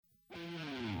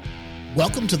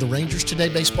Welcome to the Rangers Today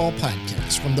Baseball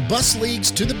Podcast. From the bus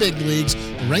leagues to the big leagues,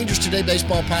 the Rangers Today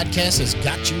Baseball Podcast has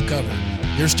got you covered.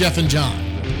 Here's Jeff and John.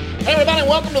 Hey, everybody,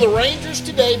 welcome to the Rangers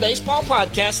Today Baseball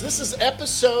Podcast. This is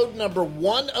episode number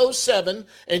 107,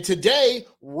 and today,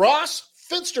 Ross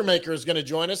Fenstermaker is going to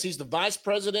join us. He's the Vice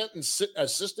President and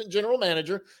Assistant General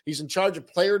Manager. He's in charge of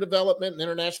player development and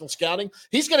international scouting.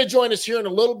 He's going to join us here in a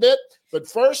little bit, but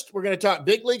first, we're going to talk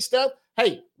big league stuff.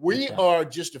 Hey, we are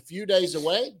just a few days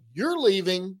away. You're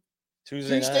leaving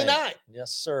Tuesday night.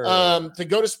 Yes, sir. To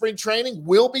go to spring training.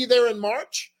 We'll be there in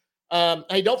March.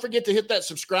 Hey, don't forget to hit that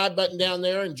subscribe button down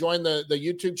there and join the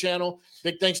YouTube channel.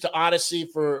 Big thanks to Odyssey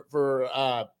for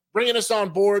bringing us on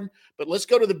board. But let's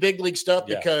go to the big league stuff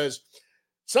because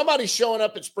somebody's showing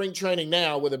up at spring training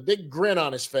now with a big grin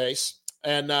on his face,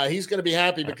 and he's going to be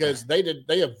happy because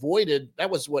they avoided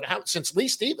since Lee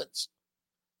Stevens.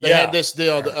 They had this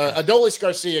deal. Adolis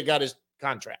Garcia got his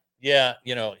contract. Yeah,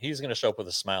 he's going to show up with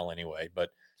a smile anyway, but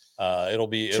it'll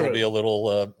be a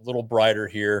little brighter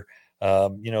here.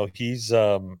 He's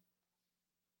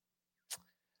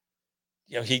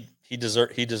he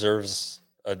deserves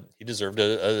a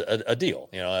deal.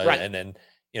 Right. And then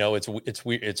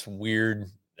it's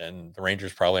weird, and the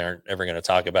Rangers probably aren't ever going to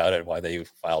talk about it. Why they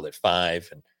filed at 5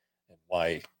 and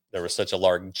why there was such a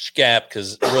large gap,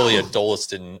 because really Adolis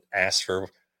didn't ask for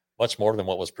much more than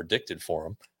what was predicted for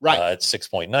him, right? At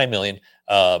 $6.9 million.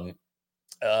 But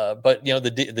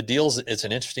the deal's it's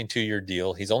an interesting 2-year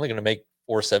deal. He's only going to make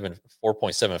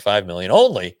 $4.75 million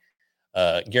only,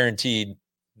 guaranteed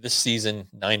this season,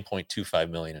 $9.25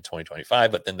 million in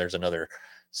 2025. But then there's another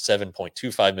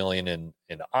 $7.25 million in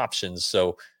options.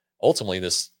 So ultimately,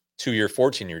 this 2-year,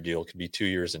 14-year deal could be 2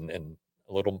 years and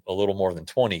a little more than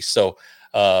 20. So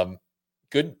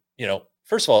good.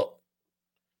 First of all,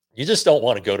 you just don't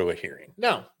want to go to a hearing.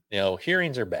 No.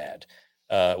 Hearings are bad.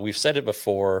 We've said it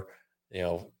before.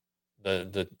 The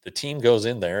team goes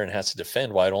in there and has to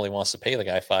defend why it only wants to pay the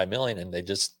guy $5 million, and they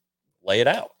just lay it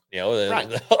out.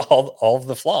 Right. all of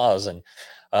the flaws, and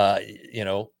you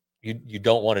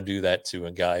don't want to do that to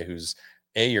a guy who's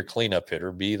A, your cleanup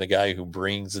hitter, B, the guy who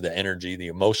brings the energy, the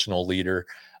emotional leader,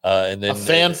 and then a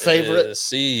fan favorite.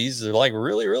 C, he's like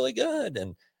really, really good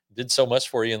and did so much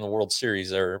for you in the World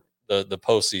Series or the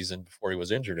postseason before he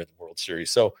was injured at the World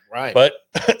Series. So, right. But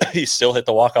he still hit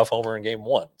the walk-off homer in Game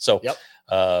 1. So,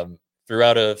 threw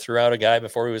out a guy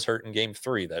before he was hurt in Game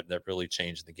 3 that really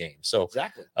changed the game. So,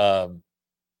 exactly.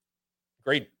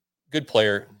 Good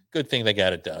player. Good thing they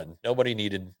got it done. Nobody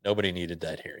needed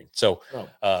that hearing. So,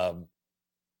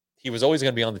 he was always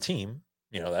going to be on the team.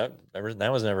 That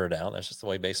was never a doubt. That's just the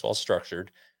way baseball's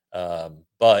structured.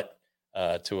 But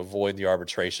to avoid the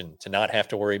arbitration, to not have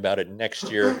to worry about it next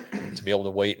year, to be able to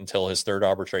wait until his third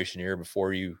arbitration year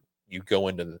before you go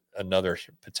into another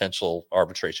potential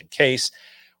arbitration case,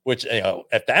 which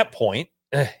at that point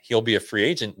he'll be a free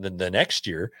agent the next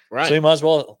year. Right. So you might as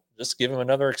well just give him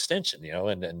another extension,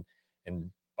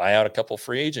 and buy out a couple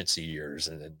free agency years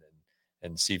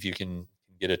and see if you can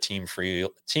get a team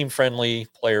friendly,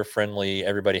 player friendly,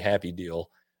 everybody happy deal.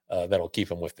 That'll keep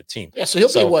him with the team. Yeah, so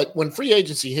he'll be when free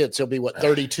agency hits, he'll be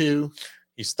 32?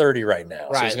 He's 30 right now.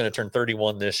 Right. So he's going to turn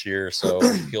 31 this year, so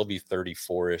he'll be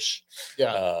 34-ish.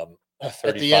 Yeah. 35.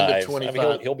 At the end of 25. I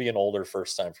mean, he'll be an older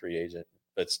first-time free agent.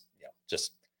 But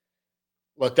just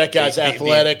look, that guy's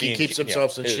athletic. He keeps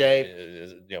himself in shape.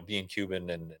 Being Cuban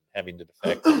and having to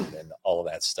defect and all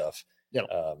of that stuff.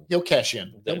 He'll cash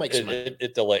in. He'll make some money.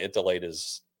 It delayed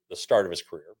the start of his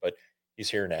career, but he's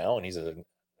here now, and he's an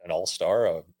all-star,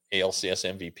 a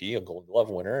ALCS MVP, a Gold Glove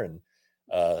winner, and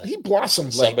he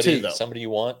blossomed late too, though. Somebody you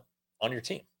want on your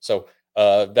team. So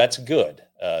that's good.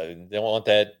 They don't want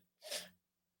that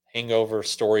hangover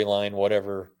storyline,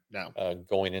 whatever,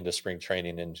 going into spring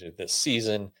training into this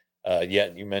season.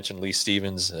 You mentioned Lee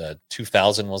Stevens.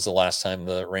 2000 was the last time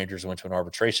the Rangers went to an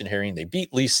arbitration hearing. They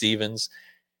beat Lee Stevens,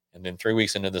 and then 3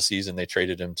 weeks into the season, they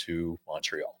traded him to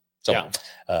Montreal. So,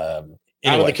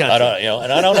 anyway, I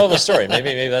don't know the story.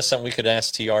 Maybe that's something we could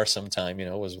ask TR sometime.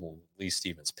 Was Lee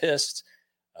Stevens pissed?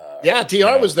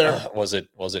 TR was there. Was it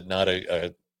not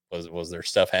was there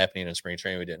stuff happening in spring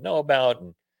training we didn't know about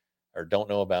or don't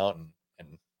know about,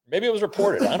 and maybe it was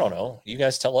reported. I don't know. You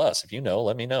guys tell us if you know.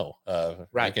 Let me know.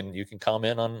 Right. You can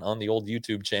comment on the old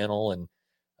YouTube channel, and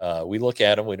we look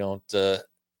at them. We don't.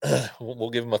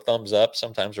 We'll give them a thumbs up.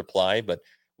 Sometimes reply, but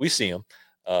we see them.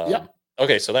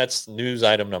 Okay, so that's news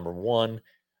item number 1.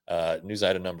 News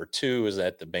item number 2 is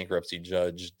that the bankruptcy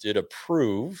judge did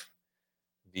approve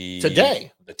the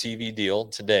TV deal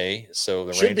today. So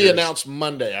the Rangers should be announced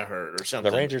Monday, I heard, or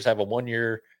something. The Rangers have a one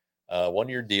year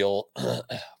deal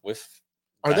with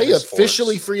Are they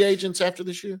officially free agents after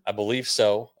this year? I believe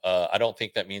so. I don't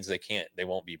think that means they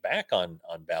won't be back on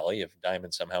Bally if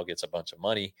Diamond somehow gets a bunch of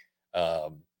money.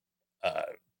 But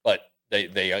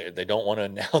they don't want to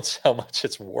announce how much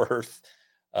it's worth.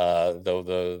 Though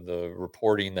the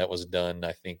reporting that was done,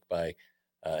 I think by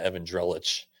Evan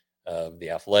Drellich of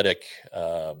The Athletic,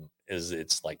 is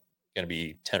it's like going to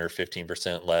be 10 or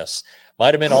 15% less.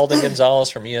 Might have been Alden Gonzalez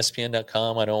from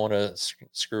ESPN.com. I don't want to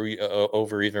screw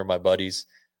over either of my buddies.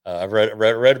 I've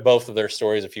read both of their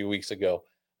stories a few weeks ago.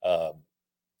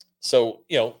 So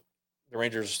the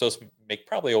Rangers are supposed to make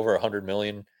probably over $100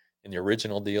 million in the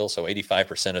original deal. So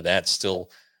 85% of that still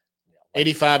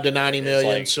 85 to 90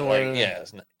 million. Yeah,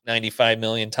 95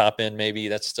 million top end, maybe.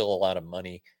 That's still a lot of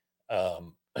money.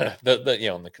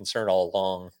 The concern all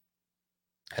along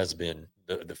has been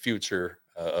the future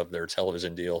of their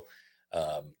television deal.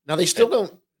 Now they still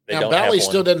don't. Now Bally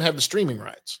still doesn't have the streaming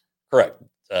rights. Correct.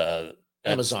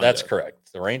 Amazon. That's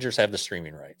correct. The Rangers have the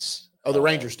streaming rights. Oh, the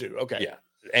Rangers do. Okay. Yeah.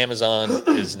 Amazon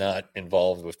is not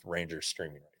involved with Rangers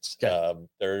streaming rights. Okay.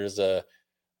 There is a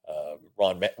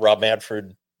Rob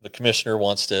Manfred, the commissioner,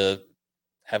 wants to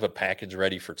have a package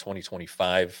ready for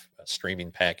 2025, a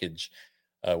streaming package,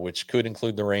 which could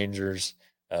include the Rangers.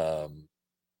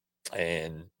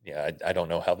 And I don't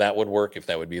know how that would work, if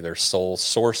that would be their sole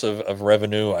source of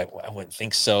revenue. I wouldn't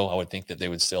think so. I would think that they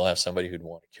would still have somebody who'd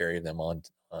want to carry them on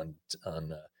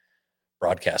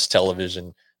broadcast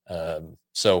television.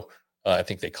 So I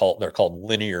think they're called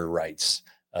linear rights.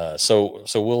 So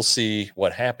we'll see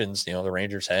what happens. The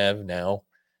Rangers have now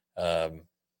 10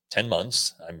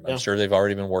 months. I'm sure they've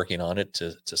already been working on it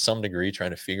to some degree,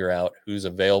 trying to figure out who's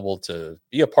available to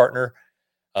be a partner.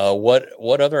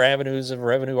 What other avenues of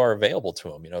revenue are available to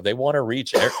them? They want to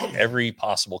reach every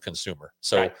possible consumer.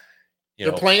 So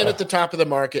they're playing at the top of the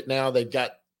market now. They've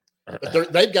got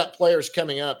players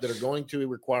coming up that are going to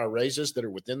require raises that are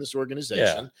within this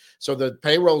organization. Yeah. So the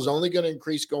payroll is only going to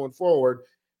increase going forward.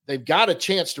 They've got a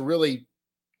chance to really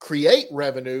create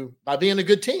revenue by being a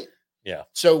good team. Yeah.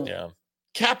 So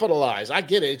capitalize. I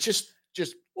get it. It's just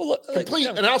complete.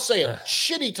 And I'll say it,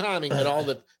 shitty timing that all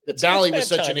that Bally was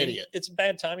such an idiot. It's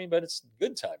bad timing, but it's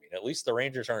good timing. At least the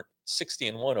Rangers aren't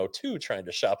 60-102 trying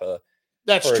to shop a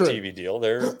TV deal.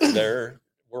 They're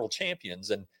world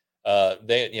champions. And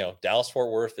Dallas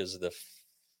Fort Worth is the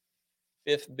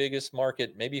fifth biggest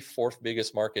market, maybe fourth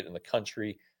biggest market in the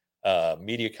country,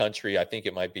 media country. I think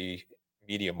it might be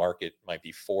media market, might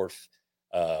be fourth.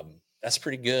 That's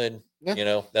pretty good.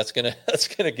 Yeah. That's gonna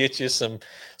get you some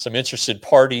interested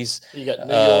parties. You got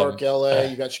New York, LA,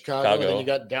 you got Chicago, and then you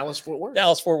got Dallas Fort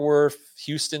Worth.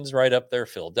 Houston's right up there.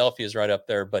 Philadelphia's right up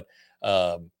there. But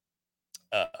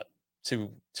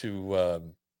to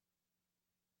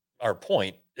our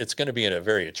point, it's going to be in a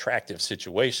very attractive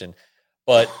situation.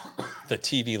 But the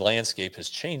TV landscape has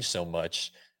changed so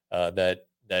much that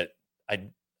I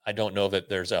don't know that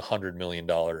there's $100 million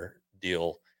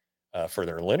deal for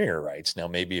their linear rights. Now,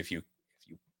 maybe if you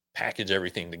package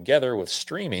everything together with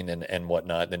streaming and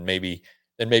whatnot, then maybe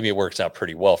it works out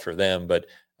pretty well for them. But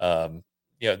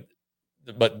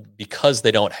but because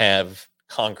they don't have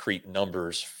concrete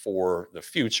numbers for the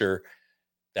future,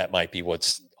 that might be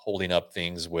what's holding up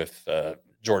things with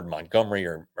Jordan Montgomery,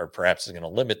 or perhaps is going to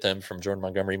limit them from Jordan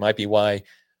Montgomery. Might be why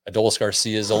Adolis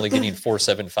Garcia is only getting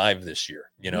 $475 this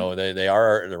year.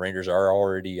 The Rangers are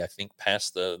already, I think,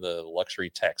 past the luxury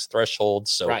tax threshold.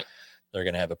 So they're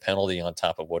going to have a penalty on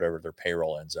top of whatever their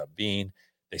payroll ends up being.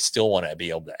 They still want to be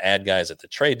able to add guys at the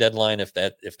trade deadline if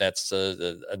that's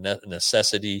a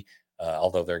necessity.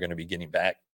 Although they're going to be getting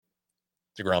back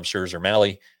DeGrom, Scherzer,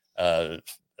 Malley.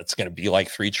 It's going to be like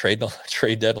 3 trade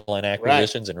deadline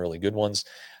acquisitions and really good ones.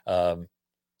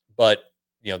 But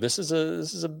this is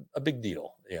a big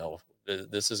deal.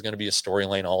 This is going to be a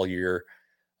storyline all year.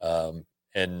 And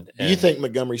do you think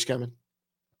Montgomery's coming?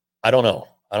 I don't know.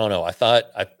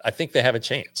 I think they have a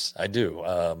chance. I do.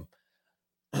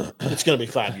 It's going to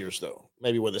be 5 years though,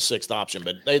 maybe with a 6th option,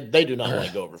 but they do not want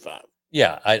to go over 5.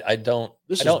 Yeah. I don't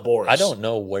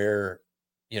know where,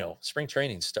 spring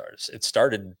training starts. It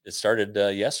started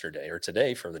yesterday or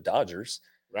today for the Dodgers.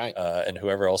 Right. And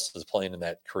whoever else is playing in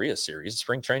that Korea series.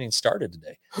 Spring training started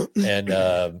today.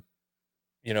 And,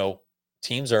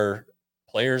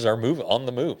 players are on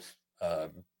the move.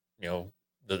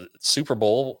 The Super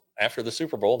Bowl, after the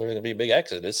Super Bowl, there's going to be a big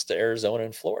exodus to Arizona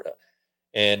and Florida.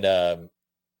 And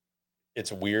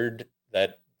it's weird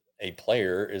that a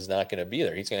player is not going to be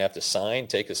there. He's going to have to sign,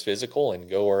 take his physical, and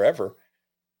go wherever.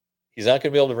 He's not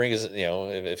going to be able to bring his,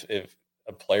 if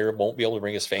a player won't be able to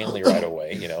bring his family right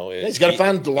away, he's got to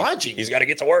find the lodging. He's got to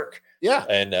get to work. Yeah.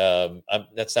 And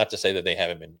that's not to say that they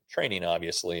haven't been training,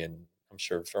 obviously. And I'm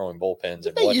sure throwing bullpens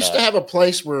and they whatnot. used to have a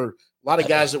place where a lot of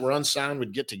guys that were unsigned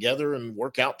would get together and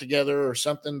work out together or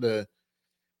something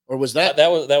or was that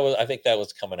I think that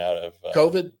was coming out of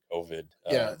COVID? COVID.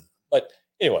 Yeah. But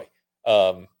anyway,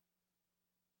 I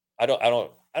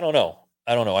don't know.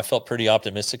 I felt pretty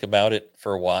optimistic about it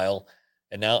for a while.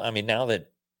 And now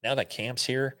that camp's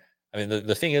here, I mean,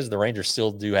 the thing is the Rangers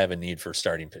still do have a need for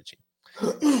starting pitching.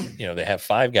 They have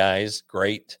 5 guys.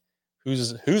 Great.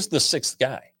 Who's the 6th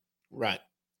guy? Right.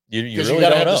 You really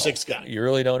don't know. The 6th guy. You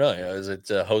really don't know. Is it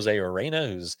Jose Urena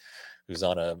who's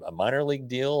on a minor league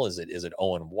deal? Is it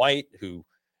Owen White who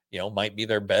might be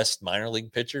their best minor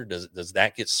league pitcher? Does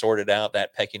that get sorted out?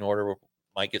 That pecking order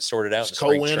might get sorted out. Does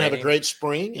Cole Winn have a great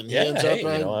spring and he ends up?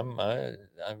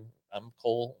 I'm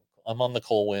Cole. I'm on the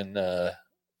Cole Winn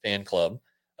fan club.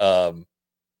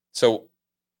 So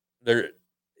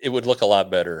it would look a lot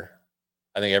better.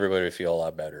 I think everybody would feel a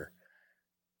lot better.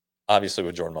 Obviously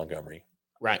with Jordan Montgomery.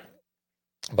 Right.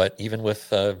 But even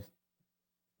with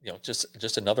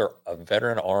just a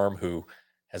veteran arm who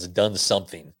has done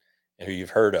something and who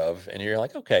you've heard of, and you're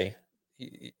like, okay,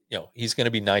 he's going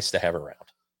to be nice to have around.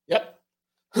 Yep.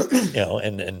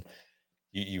 And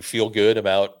you feel good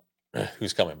about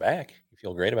who's coming back. You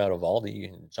feel great about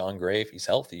Eovaldi and John Gray. If he's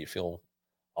healthy, you feel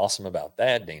awesome about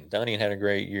that. Dane Dunning had a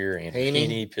great year. Andy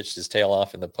Heaney pitched his tail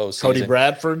off in the postseason.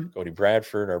 Cody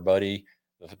Bradford, our buddy,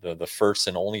 the first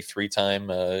and only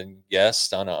 3-time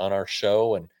guest on our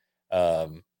show, and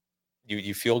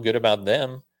you feel good about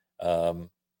them. I've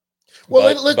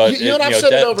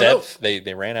said it over depth.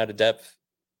 They ran out of depth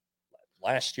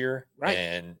last year, right?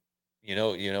 And you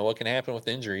know what can happen with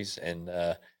injuries, and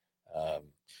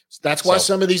that's why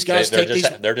some of these guys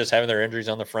they're just having their injuries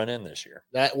on the front end this year.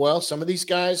 Some of these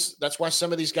guys. That's why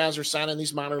some of these guys are signing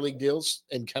these minor league deals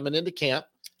and coming into camp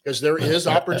because there is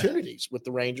opportunities with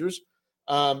the Rangers.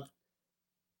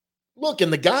 Look,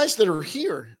 and the guys that are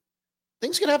here,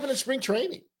 things can happen in spring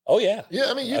training. Oh yeah. Yeah.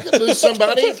 I mean, you could lose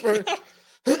somebody for,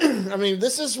 I mean,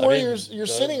 this is where you're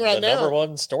sitting right now. The number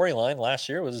one storyline last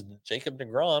year was Jacob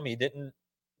deGrom.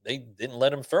 They didn't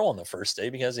let him throw on the first day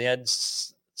because he had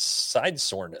side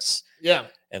soreness. Yeah.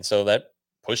 And so that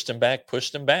pushed him back.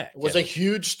 It was a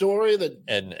huge story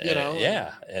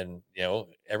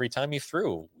every time he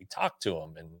threw, we talked to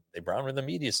him and they brought him to the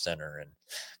media center and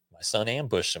my son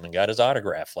ambushed him and got his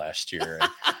autograph last year.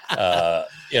 And,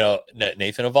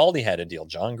 Nathan Eovaldi had a deal.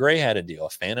 John Gray had a deal, a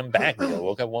phantom back deal.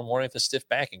 Woke up one morning with a stiff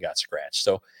back and got scratched.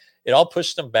 So it all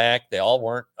pushed them back. They all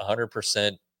weren't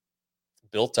 100%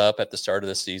 built up at the start of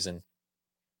the season.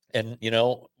 And,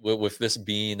 with this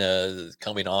being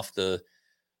coming off the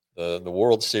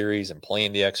World Series and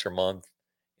playing the extra month,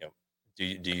 do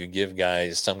you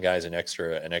give some guys an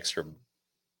extra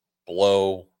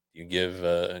blow? Do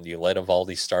you let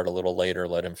Eovaldi start a little later,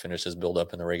 let him finish his build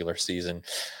up in the regular season?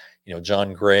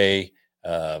 John Gray,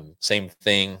 same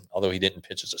thing. Although he didn't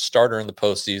pitch as a starter in the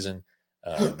postseason,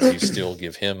 you still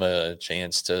give him a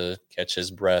chance to catch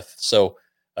his breath. So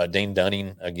Dane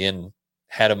Dunning again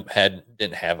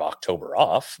didn't have October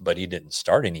off, but he didn't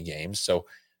start any games. So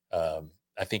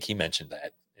I think he mentioned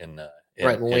that when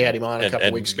we had him on a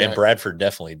couple weeks ago. And Bradford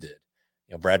definitely did.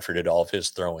 Bradford did all of his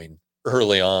throwing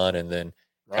early on, and then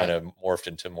kind of morphed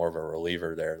into more of a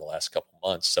reliever there the last couple of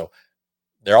months. So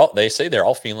they say they're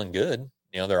all feeling good.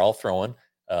 They're all throwing,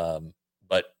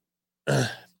 but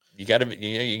you got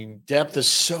to depth is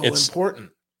so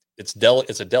important. It's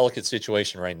a delicate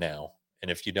situation right now.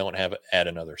 And if you don't add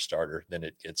another starter, then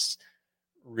it gets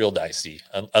real dicey.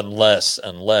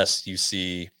 Unless you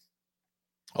see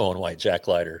Owen White, Jack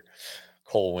Leiter,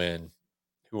 Cole Winn,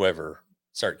 whoever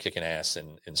start kicking ass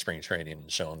in spring training and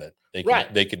showing that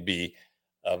they could be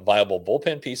viable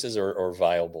bullpen pieces or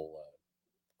viable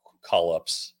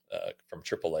call-ups from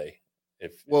AAA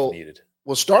if needed.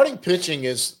 Well, starting pitching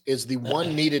is the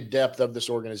one needed depth of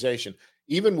this organization.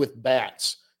 Even with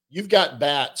bats, you've got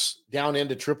bats down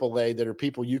into AAA that are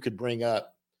people you could bring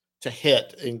up to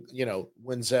hit. And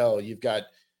Wenzel, you've got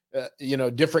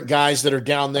different guys that are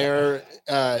down there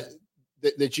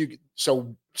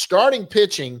So starting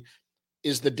pitching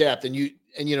is the depth, and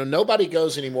nobody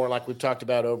goes anymore like we've talked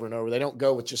about over and over. They don't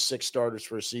go with just 6 starters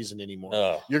for a season anymore.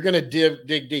 No. You're going to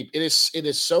dig deep. It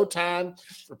is so time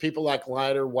for people like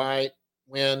Leiter, White,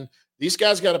 Winn. These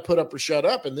guys got to put up or shut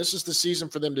up, and this is the season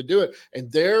for them to do it.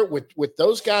 And there, with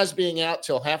those guys being out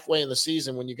till halfway in the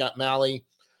season, when you got Mahle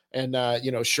and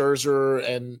Scherzer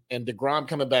and DeGrom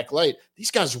coming back late, these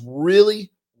guys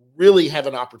really, really have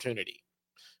an opportunity.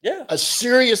 Yeah, a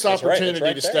serious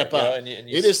opportunity to step up. And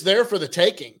it is there for the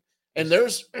taking. And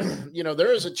there's,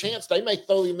 there is a chance they may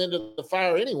throw him into the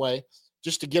fire anyway.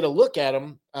 just to get a look at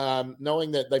them,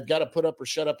 knowing that they've got to put up or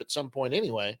shut up at some point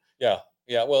anyway. Yeah.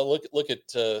 Well, look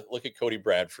at Cody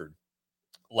Bradford.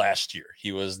 Last year,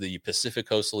 he was the Pacific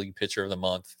Coast League Pitcher of the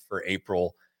Month for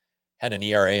April. Had an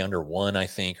ERA under 1, I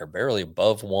think, or barely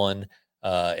above 1.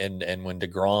 And when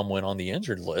DeGrom went on the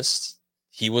injured list,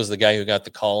 he was the guy who got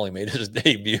the call. He made his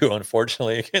debut,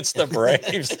 unfortunately, against the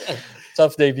Braves.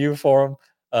 Tough debut for him.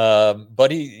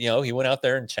 But he went out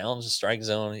there and challenged the strike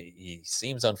zone. He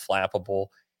seems unflappable.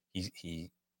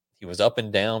 He was up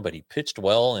and down, but he pitched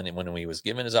well. And when he was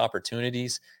given his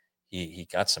opportunities, he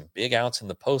got some big outs in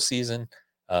the postseason.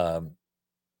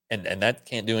 And that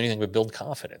can't do anything but build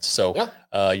confidence. So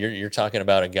you're talking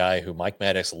about a guy who Mike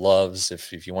Maddox loves.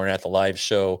 If you weren't at the live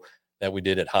show that we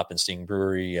did at Hoppenstein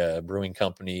Brewery Brewing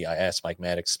Company, I asked Mike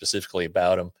Maddox specifically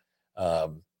about him.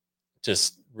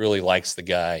 Just really likes the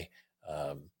guy.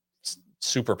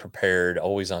 Super prepared,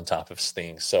 always on top of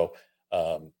things. So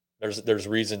there's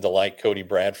reason to like Cody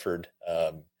Bradford,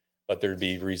 but there'd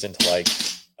be reason to like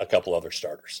a couple other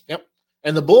starters. Yep.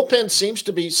 And the bullpen seems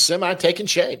to be semi taking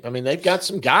shape. I mean, they've got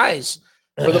some guys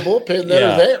for the bullpen that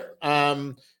are there.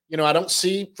 I don't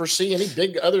foresee any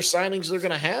big other signings they're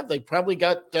going to have. They probably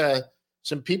got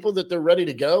some people that they're ready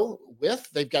to go with.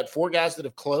 They've got 4 guys that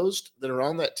have closed that are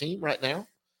on that team right now.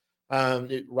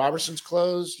 Robertson's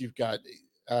closed. You've got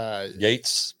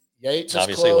Yates. Yates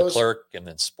obviously closed. Leclerc, and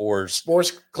then Spores.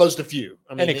 Spores closed a few.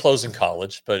 I mean, and he closed in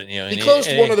college, but he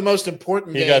closed one of the most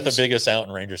important games. He got the biggest out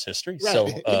in Rangers history. Right. So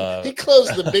he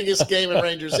closed the biggest game in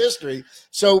Rangers history.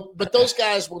 So, but those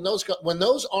guys, when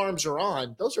those arms are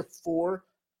on, those are 4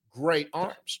 great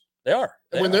arms. They are.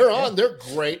 And when they're on, they're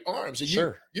great arms. And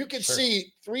you can sure.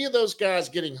 see 3 of those guys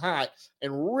getting hot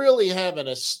and really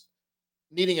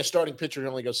needing a starting pitcher to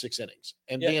only go 6 innings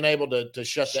and being able to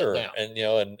shut that down.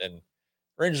 And and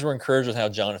Rangers were encouraged with how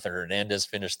Jonathan Hernandez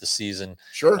finished the season.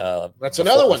 Sure. That's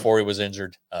another one. Before he was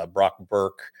injured. Brock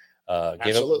Burke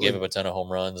gave up a ton of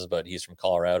home runs, but he's from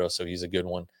Colorado, so he's a good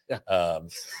one. Yeah.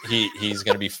 He's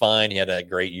going to be fine. He had a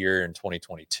great year in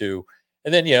 2022.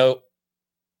 And then,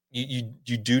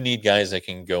 you do need guys that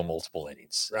can go multiple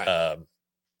innings. Right.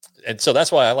 And so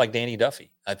that's why I like Danny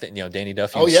Duffy. I think, Danny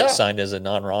Duffy was signed as a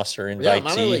non-roster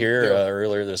invitee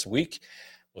earlier this week,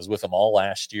 was with them all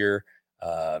last year.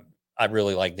 I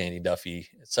really like Danny Duffy.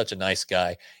 It's such a nice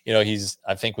guy.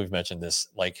 I think we've mentioned this,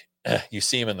 like you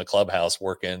see him in the clubhouse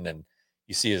working and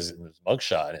you see his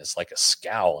mugshot and it's like a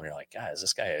scowl and you're like, God, is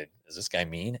this guy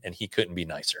mean? And he couldn't be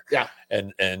nicer. Yeah.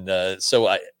 And so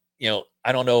I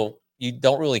don't know. You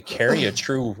don't really carry a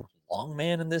true long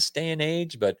man in this day and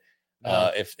age, but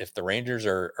if the Rangers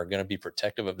are going to be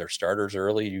protective of their starters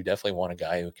early, you definitely want a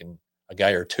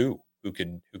guy or two who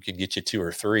can get you 2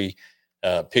 or 3,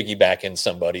 piggyback in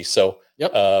somebody. So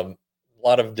a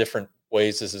lot of different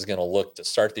ways this is going to look to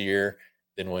start the year.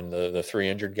 Then when the 3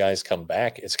 injured guys come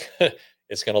back, it's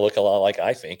going to look a lot like,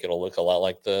 I think it'll look a lot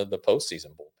like the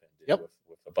postseason bullpen did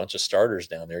with a bunch of starters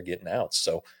down there getting out.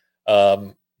 So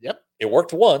it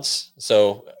worked once,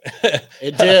 so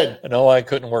it did. No, I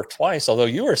couldn't work twice. Although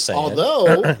you were saying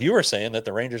that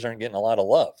the Rangers aren't getting a lot of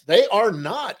love. They are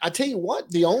not. I tell you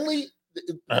what,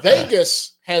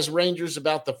 Vegas has Rangers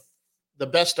about the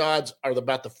best odds are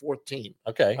about the 4th team.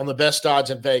 Okay, on the best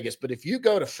odds in Vegas. But if you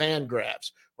go to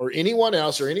FanGraphs or anyone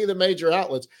else or any of the major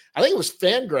outlets, I think it was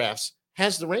FanGraphs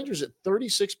has the Rangers at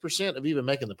 36% of even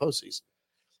making the postseason.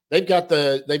 They've got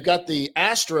the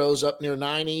Astros up near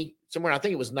 90. Somewhere, I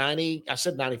think it was 90. I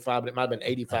said 95, but it might have been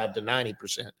 85 to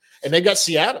 90%. And they've got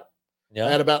Seattle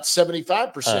at about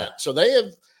 75%. So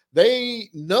they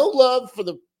no love for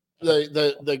the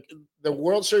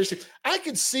World Series. I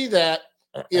could see that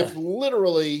if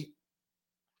literally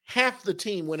half the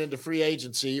team went into free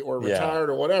agency or retired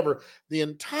or whatever, the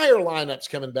entire lineup's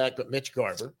coming back but Mitch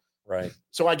Garver. Right.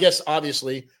 So I guess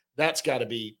obviously that's got to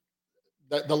be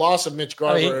the loss of Mitch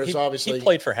Garver is obviously. He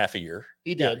played for half a year.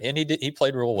 He did, and he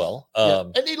played real well.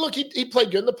 And he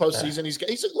played good in the postseason.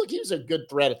 He was a good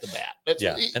threat at the bat.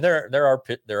 And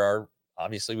there are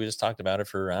obviously we just talked about it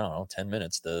for 10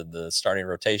 minutes the starting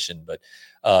rotation, but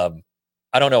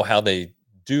I don't know how they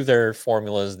do their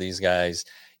formulas. These guys,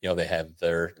 they have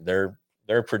their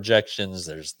projections.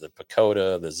 There's the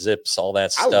Pacoda, the Zips, all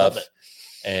that stuff. I love it.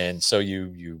 And so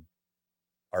you're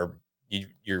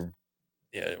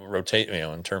rotate,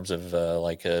 in terms of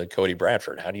Cody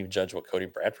Bradford. How do you judge what Cody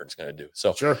Bradford's going to do?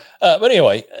 So sure. But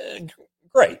anyway,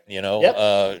 great.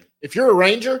 If you're a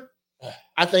Ranger,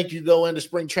 I think you go into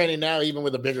spring training now, even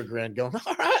with a bigger grin going,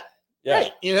 all right.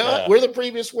 Right. We're the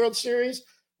previous World Series,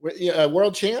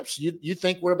 world champs. You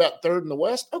think we're about 3rd in the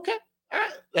West. Okay.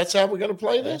 That's how we're going to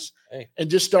play this, and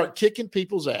just start kicking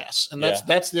people's ass. And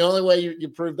that's the only way you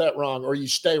prove that wrong, or you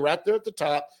stay right there at the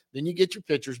top. Then you get your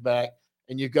pitchers back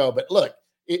and you go. But look,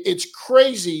 it's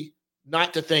crazy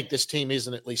not to think this team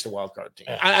isn't at least a wild card team.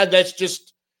 That's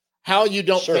just how you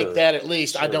don't think that. At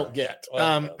least I don't get.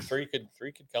 Well, three could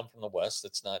come from the West.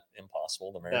 It's not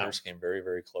impossible. The Mariners came very,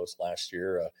 very close last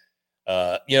year.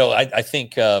 I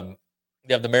think the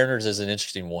Mariners is an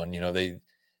interesting one.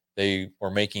 They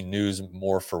were making news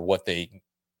more for what they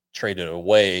traded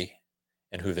away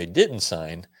and who they didn't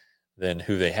sign than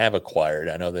who they have acquired.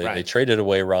 I know they traded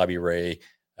away Robbie Ray.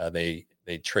 They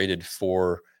traded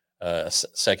for a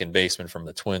second baseman from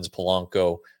the Twins,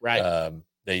 Polanco. Right.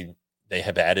 They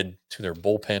have added to their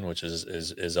bullpen, which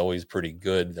is always pretty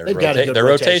good. Their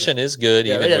rotation is good.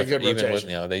 Yeah, even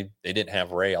with they didn't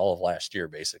have Ray all of last year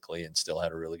basically, and still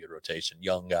had a really good rotation,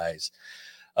 young guys.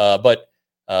 But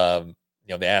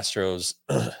the Astros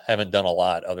haven't done a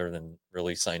lot other than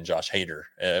really sign Josh Hader,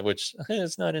 which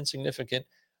is not insignificant.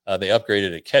 They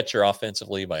upgraded a catcher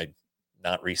offensively by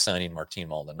not re-signing Martin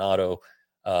Maldonado.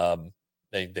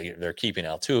 They're keeping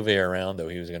Altuve around, though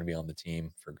he was going to be on the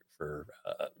team for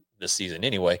this season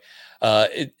anyway.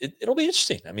 It'll be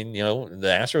interesting. I mean, the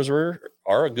Astros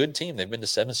are a good team. They've been to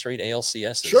 7 straight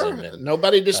ALCSs. Sure, and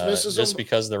nobody dismisses them. Just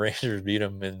because the Rangers beat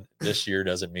them in this year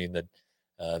doesn't mean that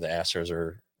the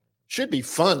Astros should be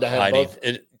fun to have both.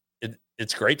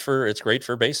 It's great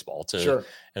for baseball too. Sure.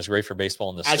 It's great for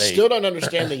baseball in the state. I still don't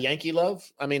understand the Yankee love.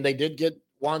 I mean, they did get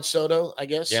Juan Soto, I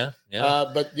guess. Yeah.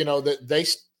 But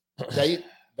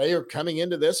they are coming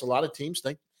into this. A lot of teams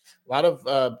think, a lot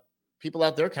of people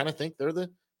out there kind of think they're the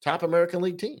top American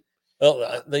League team.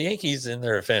 Well, the Yankees, in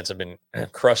their offense, have been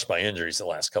crushed by injuries the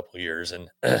last couple of years, and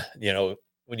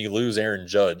when you lose Aaron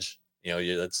Judge,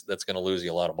 that's going to lose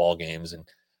you a lot of ball games, and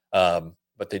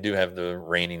but they do have the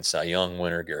reigning Cy Young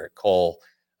winner, Garrett Cole.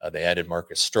 They added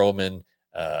Marcus Stroman.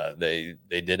 They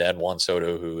did add Juan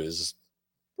Soto, who is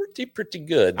pretty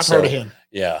good. I've heard of him.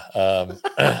 Yeah,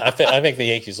 I think the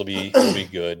Yankees will be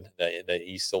good. The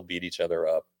East will beat each other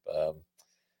up.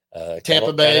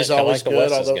 Tampa Bay is always good. The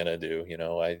West is going to do.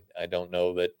 I don't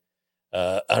know that.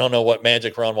 I don't know what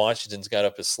magic Ron Washington's got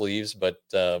up his sleeves, but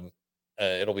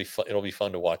it'll be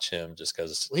fun to watch him just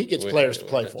because he gets players to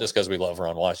play for. Just because we love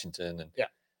Ron Washington, and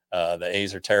the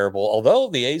A's are terrible. Although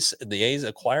the A's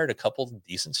acquired a couple of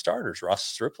decent starters. Ross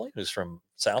Stripling, who's from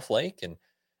South Lake,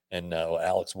 and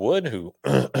Alex Wood,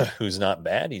 who's not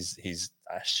bad. He's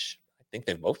I think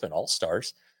they've both been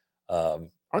all-stars.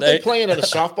 Aren't they playing at a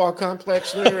softball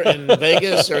complex there in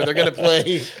Vegas, or they're going to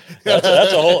play?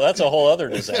 That's a whole other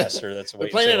disaster. They're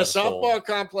playing at a softball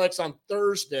complex on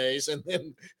Thursdays, and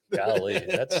then golly,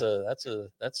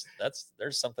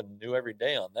 there's something new every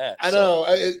day on that. I know.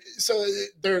 So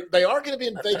they are going to be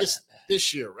in Vegas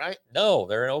this year, right? No,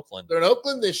 they're in Oakland. They're in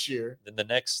Oakland this year. In the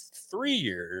next 3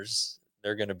 years,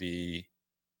 they could be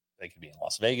in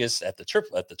Las Vegas at the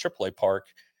AAA park.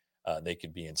 They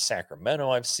could be in Sacramento.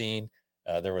 I've seen.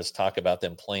 There was talk about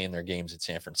them playing their games in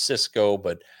San Francisco,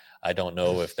 but I don't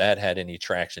know if that had any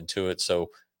traction to it. So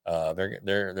they're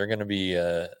going to be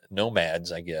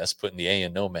nomads, I guess, putting the A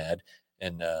in nomad.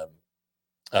 And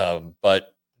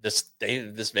but this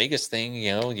Vegas thing,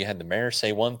 you had the mayor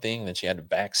say one thing, then she had to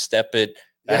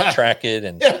backtrack it,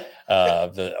 and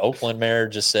the Oakland mayor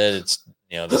just said it's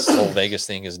this whole Vegas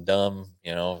thing is dumb.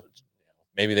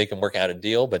 Maybe they can work out a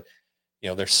deal, but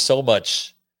there's so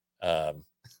much.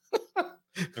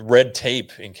 Red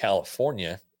tape in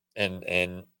California and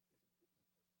an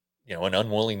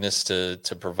unwillingness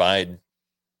to provide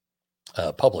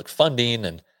public funding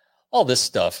and all this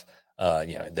stuff.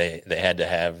 They had to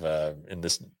have in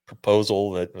this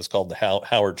proposal that was called the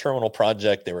Howard Terminal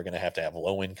Project, they were going to have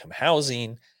low income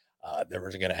housing. They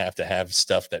were going to have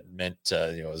stuff that meant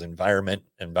was environment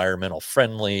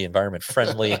friendly.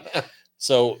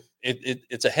 So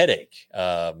it's a headache.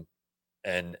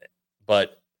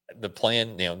 But the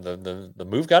plan, the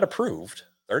move got approved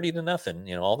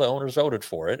 30-0. All the owners voted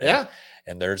for it.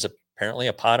 And there's apparently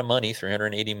a pot of money,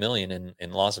 $380 million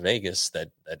in Las Vegas that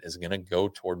is going to go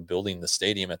toward building the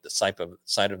stadium at the site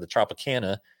of the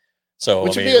Tropicana. So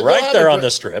right there on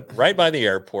the Strip, right by the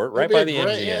airport, right by the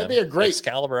MGM. It'd be a great.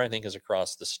 Excalibur, I think, is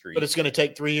across the street. But it's going to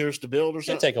take 3 years to build, or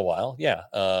something. It'll take a while, yeah.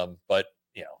 But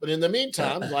in the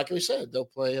meantime, like we said, they'll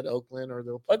play at Oakland, or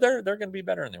they'll. But they're going to be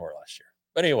better than they were last year.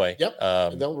 But anyway,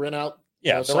 theyll rent out.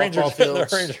 The Rangers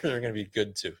are going to be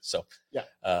good too. So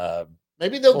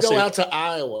maybe they'll go out to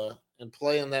Iowa and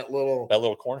play in that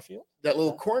little cornfield. That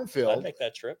little cornfield. I'd make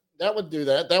that trip. That would do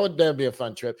that. That'd be a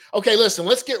fun trip. Okay, listen,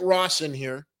 let's get Ross in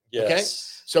here. Yes. Okay.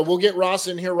 So we'll get Ross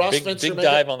in here. Ross Fenstermaker. Big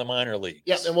dive on the minor leagues.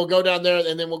 Yeah, and we'll go down there,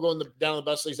 and then we'll go down the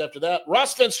bus leagues after that.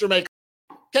 Ross Fenstermaker.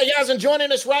 Okay, guys, and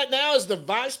joining us right now is the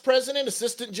Vice President,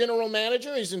 Assistant General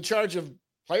Manager. He's in charge of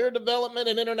player development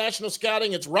and international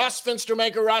scouting. It's Ross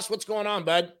Fenstermaker. Ross, what's going on,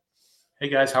 bud? Hey,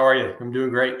 guys. How are you? I'm doing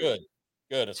great. Good.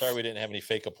 I'm sorry we didn't have any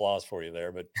fake applause for you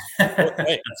there, but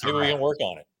hey, maybe we can work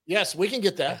on it. Yes, we can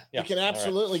get that. Yeah. We can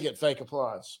absolutely get fake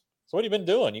applause. So what have you been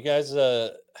doing? You guys,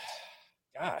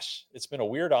 gosh, it's been a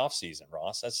weird off season,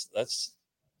 Ross.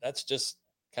 That's just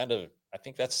kind of, I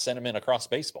think that's sentiment across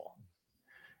baseball.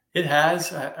 It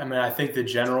has. I mean, I think the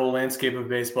general landscape of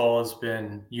baseball has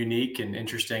been unique and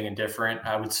interesting and different.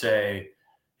 I would say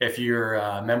if you're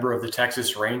a member of the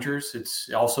Texas Rangers, it's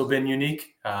also been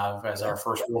unique as our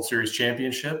first World Series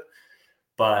championship.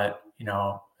 But,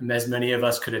 as many of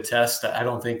us could attest, I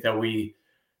don't think that we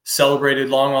celebrated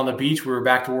long on the beach. We were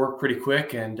back to work pretty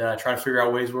quick and trying to figure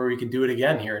out ways where we can do it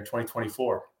again here in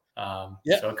 2024. So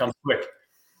it comes quick.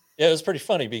 Yeah, it was pretty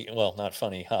funny. Well, not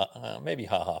funny, maybe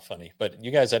funny. But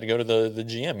you guys had to go to the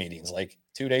GM meetings like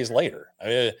 2 days later. I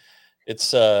mean,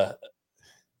 it's there's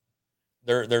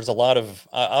a lot of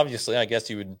obviously. I guess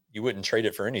you wouldn't trade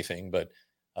it for anything, but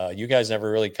you guys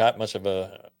never really got much of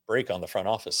a break on the front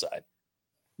office side.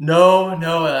 No,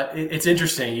 it's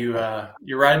interesting.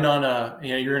 You're riding on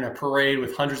you're in a parade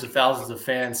with hundreds of thousands of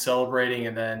fans celebrating,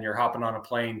 and then you're hopping on a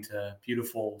plane to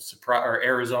beautiful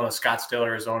Scottsdale,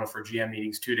 Arizona for GM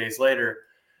meetings 2 days later.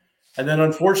 And then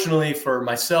unfortunately for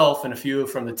myself and a few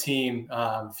from the team,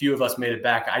 a few of us made it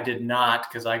back. I did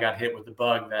not, because I got hit with the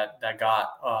bug that got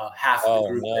half of the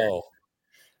group there.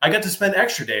 I got to spend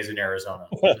extra days in Arizona.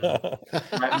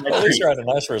 At least you're at a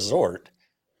nice resort.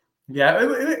 Yeah,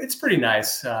 it's pretty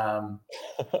nice. But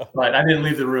I didn't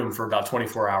leave the room for about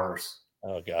 24 hours.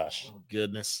 Oh, gosh. Oh,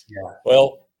 goodness. Yeah.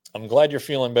 Well, I'm glad you're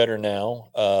feeling better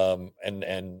now. And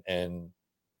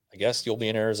I guess you'll be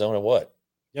in Arizona what?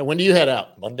 Yeah, when do you head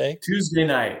out? Monday? Tuesday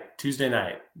night.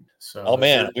 So oh,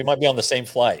 man, we might be on the same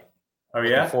flight. Oh,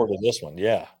 Looking yeah? forward to this one.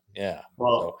 Yeah.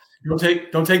 Well, don't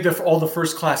take all the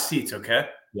first class seats, okay?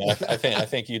 Yeah, I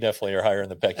think you definitely are higher in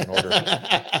the pecking order.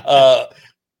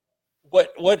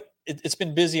 It's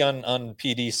been busy on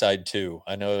PD side too.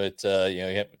 I know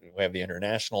that we have the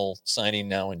international signing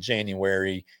now in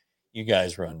January. You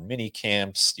guys run mini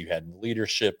camps. You had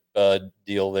leadership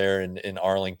deal there in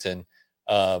Arlington,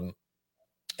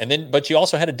 but you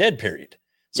also had a dead period.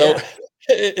 So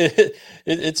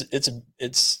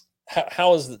it's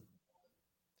how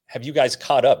have you guys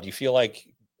caught up? Do you feel like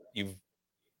you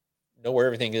know where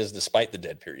everything is despite the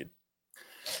dead period?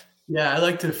 Yeah, I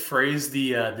like to phrase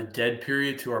the dead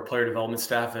period to our player development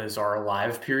staff as our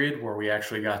alive period, where we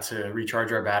actually got to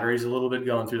recharge our batteries a little bit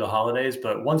going through the holidays.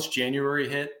 But once January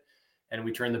hit and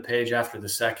we turned the page after the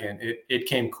second, it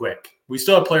came quick. We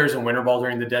still have players in winter ball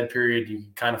during the dead period. You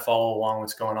can kind of follow along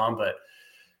what's going on, but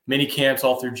mini camps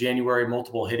all through January,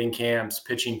 multiple hitting camps,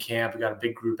 pitching camp. We got a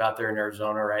big group out there in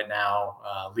Arizona right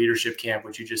now, leadership camp,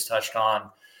 which you just touched on.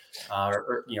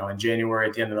 In January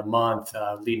at the end of the month,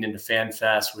 leading into Fan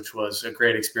Fest, which was a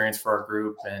great experience for our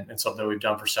group and something we've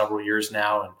done for several years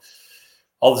now. And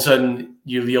all of a sudden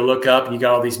you look up and you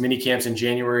got all these mini camps in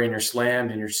January and you're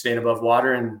slammed and you're staying above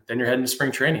water and then you're heading to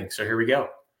spring training. So here we go.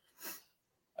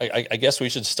 I guess we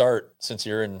should start, since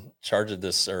you're in charge of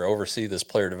this or oversee this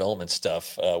player development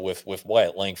stuff, with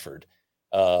Wyatt Langford.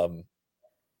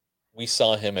 We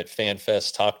saw him at Fan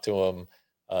Fest, talked to him.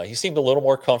 He seemed a little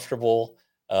more comfortable.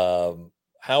 How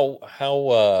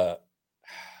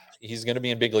he's going to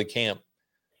be in big league camp.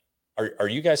 Are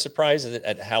you guys surprised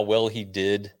at how well he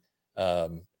did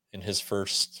in his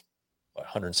first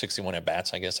 161 at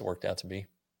bats? I guess it worked out to be.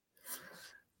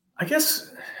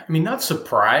 Not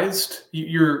surprised.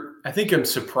 I think I'm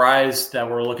surprised that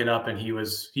we're looking up and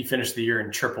he finished the year in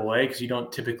AAA, because you don't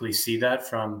typically see that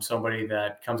from somebody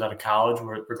that comes out of college,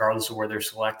 regardless of where they're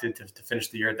selected, to finish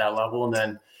the year at that level. And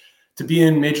then to be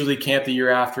in Major League camp the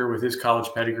year after with his college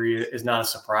pedigree is not a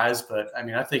surprise. But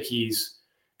I think he's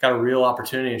got a real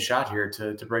opportunity and shot here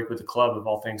to break with the club if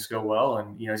all things go well.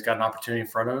 And, he's got an opportunity in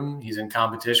front of him. He's in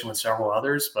competition with several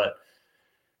others. But,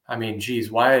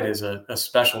 Wyatt is a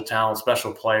special talent,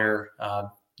 special player,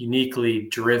 uniquely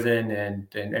driven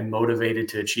and motivated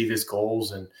to achieve his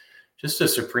goals, and just a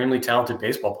supremely talented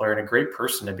baseball player and a great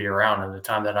person to be around in the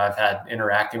time that I've had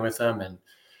interacting with him. And,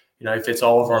 he fits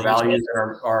all of our values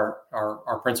and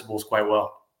our principles quite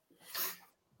well.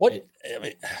 We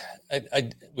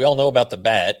all know about the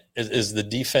bat. Is the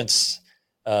defense,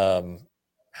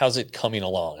 how's it coming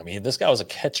along? This guy was a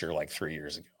catcher like 3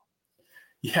 years ago.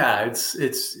 Yeah,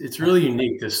 it's really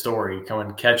unique, this story,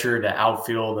 going catcher to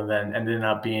outfield and then ending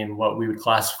up being what we would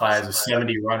classify as a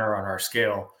 70 runner on our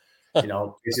scale,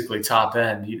 basically top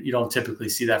end. You don't typically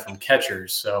see that from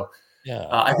catchers. So Yeah.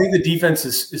 I think the defense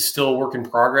is still a work in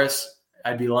progress.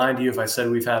 I'd be lying to you if I said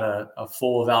we've had a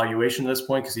full evaluation at this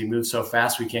point because he moves so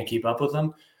fast we can't keep up with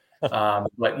him. But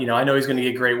I know he's going to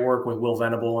get great work with Will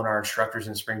Venable and our instructors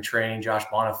in spring training. Josh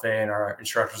Bonifay and our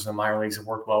instructors in the minor leagues have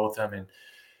worked well with him. And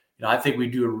I think we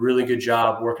do a really good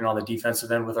job working on the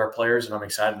defensive end with our players, and I'm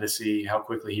excited to see how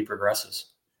quickly he progresses.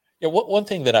 Yeah, one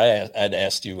thing that I'd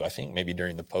asked you, I think maybe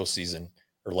during the postseason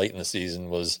or late in the season,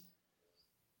 was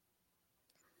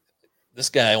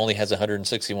this guy only has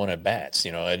 161 at bats,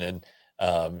 and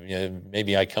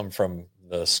maybe I come from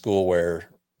the school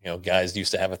where guys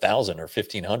used to have 1,000 or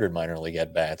 1,500 minor league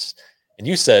at bats, and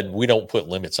you said we don't put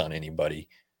limits on anybody.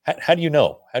 How do you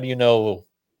know? How do you know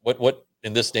what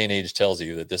in this day and age tells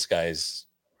you that this guy's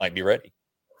might be ready?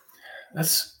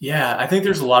 I think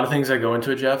there's a lot of things that go into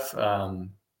it, Jeff.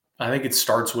 I think it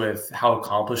starts with how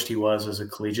accomplished he was as a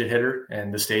collegiate hitter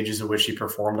and the stages at which he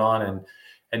performed on, and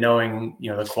knowing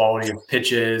the quality of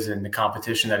pitches and the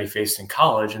competition that he faced in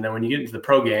college. And then when you get into the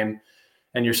pro game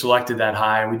and you're selected that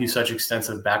high, and we do such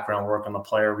extensive background work on the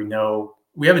player,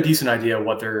 we have a decent idea of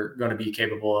what they're going to be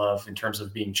capable of in terms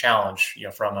of being challenged,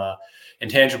 from a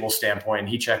intangible standpoint. And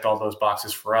he checked all those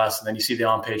boxes for us. And then you see the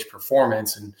on-page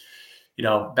performance and,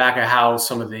 back of house,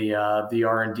 some of the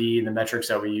R&D and the metrics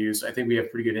that we use. I think we have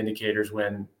pretty good indicators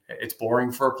when it's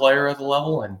boring for a player at the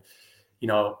level. And,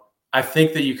 I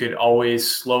think that you could always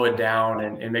slow it down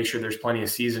and make sure there's plenty of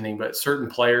seasoning, but certain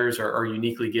players are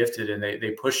uniquely gifted and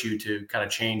they push you to kind of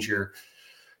change your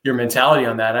mentality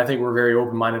on that. I think we're a very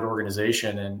open-minded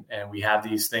organization and we have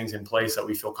these things in place that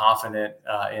we feel confident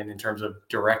in terms of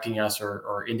directing us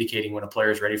or indicating when a player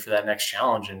is ready for that next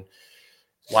challenge. And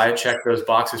Wyatt checked those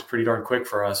boxes pretty darn quick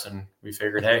for us. And we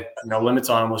figured, hey, no limits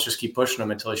on him. Let's just keep pushing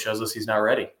him until he shows us he's not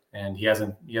ready. And he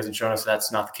hasn't shown us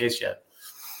that's not the case yet.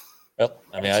 Well,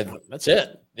 I mean, that's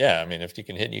it. Yeah, I mean, if you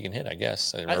can hit, you can hit, I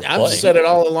guess. I've said it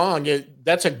all along.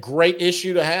 That's a great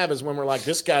issue to have, is when we're like,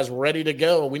 this guy's ready to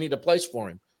go. We need a place for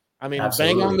him. I mean,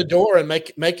 Absolutely. Bang on the door and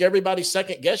make everybody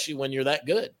second guess you when you're that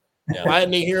good. Yeah. Why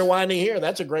isn't he here? Why isn't he here?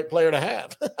 That's a great player to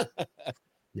have.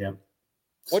 Yeah.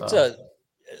 What's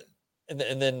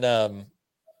and then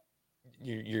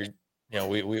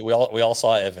we all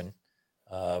saw Evan.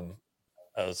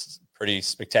 That was pretty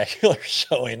spectacular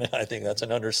showing. I think that's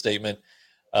an understatement.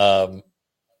 But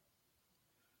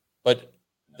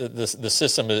the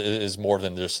system is more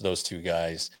than just those two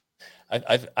guys.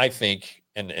 I think,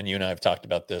 and you and I have talked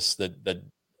about this, that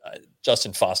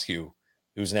Justin Foscue,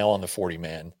 who's now on the 40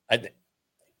 man,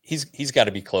 he's got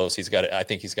to be close. I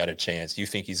think he's got a chance. Do you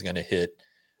think he's going to hit?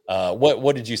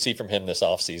 What did you see from him this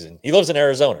offseason? He lives in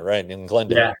Arizona, right? In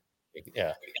Glendale.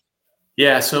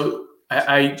 Yeah. So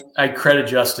I credit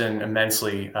Justin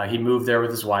immensely. He moved there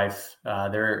with his wife.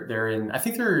 They're in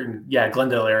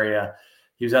Glendale area.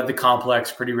 He was at the complex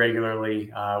pretty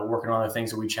regularly, working on the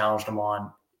things that we challenged him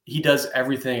on. He does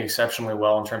everything exceptionally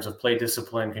well in terms of plate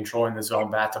discipline, controlling the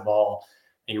zone, bat to ball.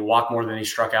 And he walked more than he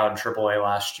struck out in AAA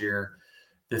last year.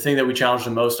 The thing that we challenged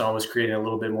him most on was creating a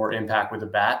little bit more impact with the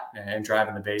bat and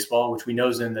driving the baseball, which we know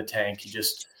is in the tank. He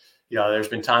just, there's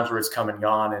been times where it's come and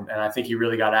gone. And I think he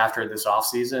really got after it this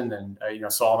offseason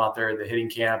and, saw him out there at the hitting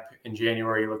camp in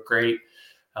January. He looked great.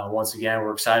 Once again,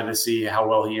 we're excited to see how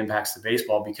well he impacts the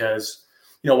baseball because,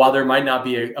 while there might not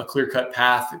be a clear-cut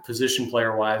path position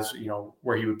player-wise,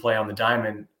 where he would play on the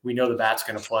diamond, we know the bat's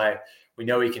going to play. We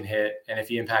know he can hit. And if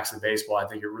he impacts the baseball, I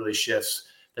think it really shifts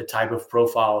the type of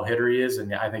profile hitter he is.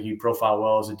 And I think he profile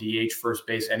well as a DH, first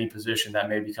base, any position that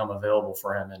may become available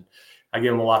for him. And I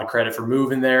give him a lot of credit for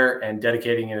moving there and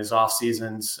dedicating in his off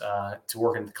seasons to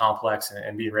working at the complex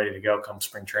and being ready to go come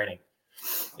spring training.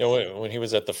 When he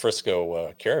was at the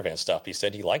Frisco caravan stop, he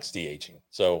said he likes DHing.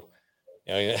 So,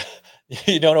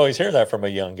 you don't always hear that from a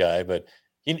young guy, but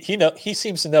he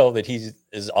seems to know that he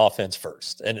is offense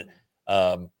first. And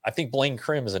I think Blaine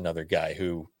Krim is another guy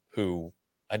who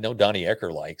I know Donnie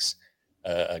Ecker likes,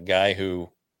 a guy who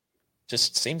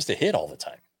just seems to hit all the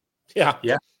time. Yeah.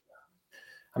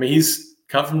 I mean, he's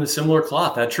cut from the similar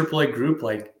cloth. That AAA group,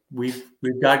 like we've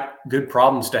got good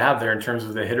problems to have there in terms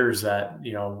of the hitters that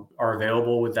are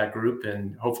available with that group,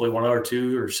 and hopefully one or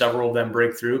two or several of them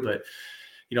break through. But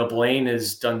Blaine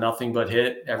has done nothing but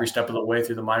hit every step of the way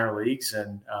through the minor leagues,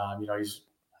 and he's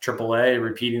AAA,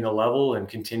 repeating the level, and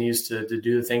continues to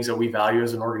do the things that we value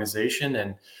as an organization.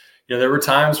 And there were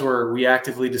times where we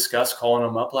actively discussed calling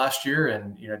him up last year,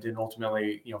 and didn't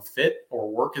ultimately fit or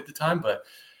work at the time. But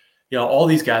all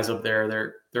these guys up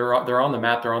there, they're on the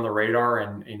map, they're on the radar.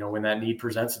 And, when that need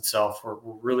presents itself, we're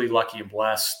really lucky and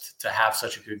blessed to have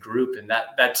such a good group. And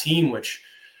that team, which,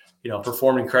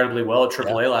 performed incredibly well at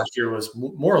AAA last year, was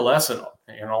more or less an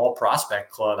all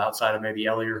prospect club outside of maybe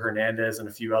Elier Hernandez and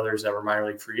a few others that were minor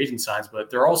league free agent signs, but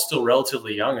they're all still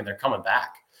relatively young and they're coming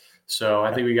back. So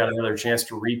I think we got another chance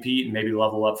to repeat and maybe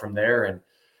level up from there. And,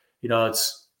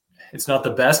 it's not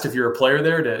the best if you're a player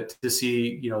there to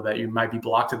see, that you might be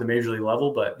blocked at the major league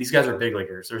level, but these guys are big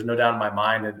leaguers. There's no doubt in my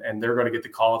mind, and they're going to get the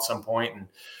call at some point. And,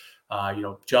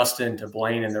 Justin to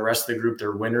Blaine and the rest of the group,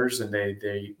 they're winners, and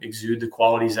they exude the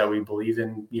qualities that we believe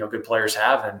in, good players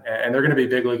have, and they're going to be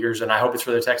big leaguers. And I hope it's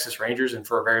for the Texas Rangers and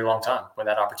for a very long time when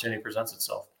that opportunity presents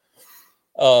itself.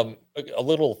 A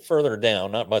little further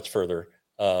down, not much further,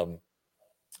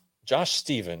 Josh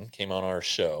Stephen came on our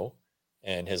show,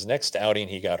 and his next outing,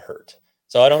 he got hurt.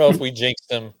 So I don't know if we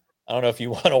jinxed him. I don't know if you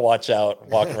want to walk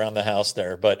around the house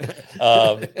there, but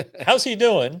how's he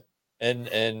doing? And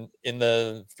in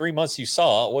the 3 months you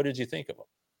saw, what did you think of him?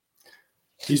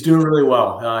 He's doing really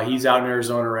well. He's out in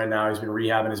Arizona right now. He's been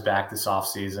rehabbing his back this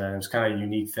offseason. It was kind of a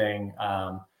unique thing.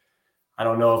 I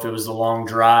don't know if it was the long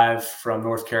drive from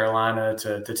North Carolina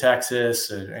to Texas,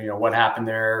 and, what happened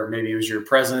there. Maybe it was your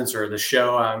presence or the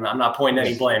show. I'm not pointing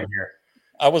any blame here.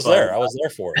 I was there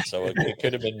for it, so it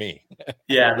could have been me.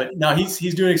 Yeah, but no,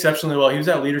 he's doing exceptionally well. He was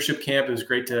at leadership camp. It was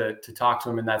great to talk to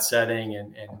him in that setting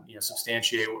and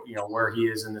substantiate where he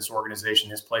is in this organization,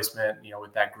 his placement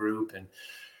with that group. And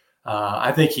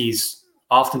I think he's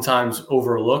oftentimes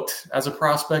overlooked as a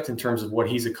prospect in terms of what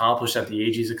he's accomplished at the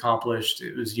age he's accomplished.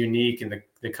 It was unique in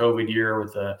the COVID year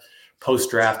with the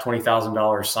post-draft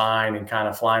 $20,000 sign and kind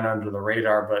of flying under the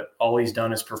radar, but all he's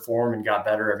done is perform and got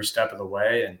better every step of the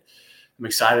way. And I'm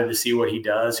excited to see what he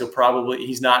does.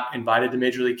 He's not invited to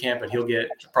Major League camp, but he'll get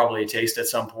probably a taste at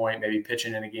some point, maybe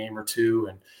pitching in a game or two.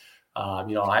 And,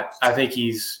 I think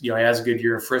he has a good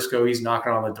year in Frisco. He's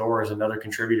knocking on the door as another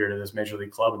contributor to this Major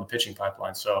League club in the pitching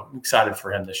pipeline. So I'm excited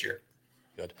for him this year.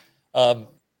 Good.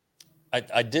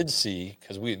 I did see,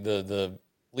 because the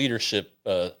leadership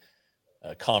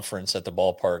conference at the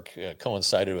ballpark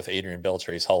coincided with Adrian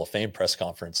Beltre's Hall of Fame press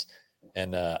conference.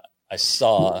 And, I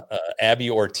saw Abby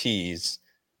Ortiz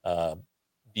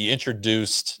be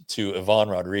introduced to Ivan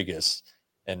Rodriguez,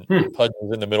 and Pudge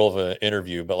was in the middle of an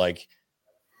interview, but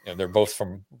they're both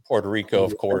from Puerto Rico,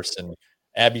 of course, and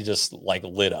Abby just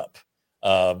lit up.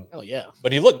 Oh yeah!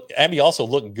 But Abby also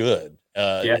looked good.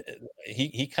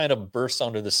 He kind of burst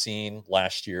onto the scene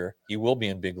last year. He will be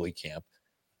in big league camp.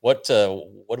 What do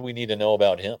we need to know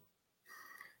about him?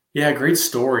 Yeah, great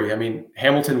story. I mean,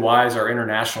 Hamilton Wise, our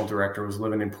international director, was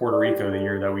living in Puerto Rico the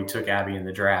year that we took Abby in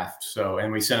the draft. And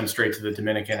we sent him straight to the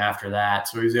Dominican after that.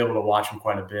 So he was able to watch him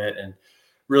quite a bit and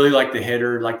really liked the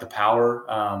hitter, liked the power.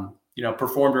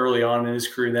 Performed early on in his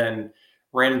career, then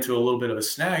ran into a little bit of a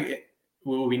snag.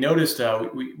 We noticed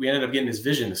we ended up getting his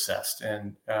vision assessed,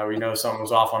 and we noticed something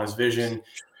was off on his vision.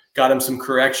 Got him some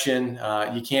correction.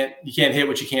 You can't hit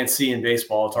what you can't see in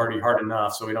baseball. It's already hard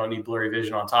enough, so we don't need blurry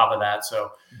vision on top of that.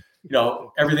 So,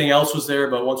 everything else was there,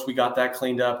 but once we got that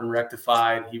cleaned up and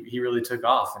rectified, he really took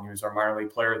off, and he was our minor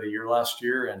league player of the year last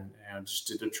year, and just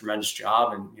did a tremendous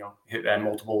job, and hit at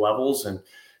multiple levels, and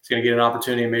he's going to get an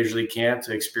opportunity in Major League camp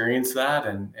to experience that,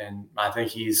 and I think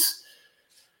he's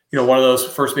one of those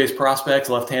first base prospects,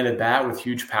 left-handed bat with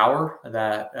huge power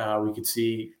that we could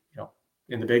see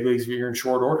in the big leagues here in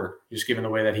short order, just given the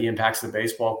way that he impacts the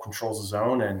baseball, controls the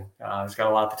zone, and he's got a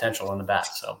lot of potential in the bat.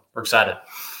 So we're excited.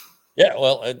 Yeah,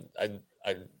 well,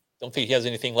 I don't think he has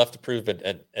anything left to prove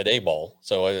at A-ball.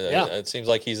 So it seems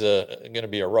like he's going to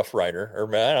be a rough rider, or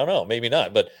I don't know, maybe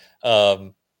not. But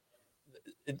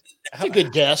it's a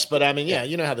good guess. But I mean,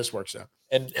 you know how this works out.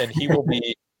 And he will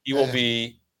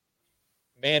be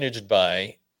managed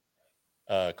by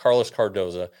Carlos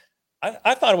Cardoza.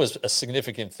 I thought it was a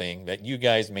significant thing that you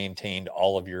guys maintained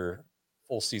all of your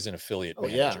full season affiliate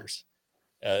managers.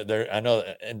 I know,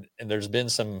 and there's been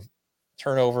some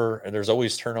turnover, and there's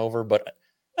always turnover, but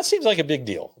that seems like a big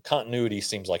deal. Continuity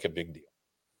seems like a big deal.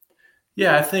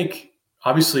 Yeah, I think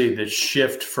obviously the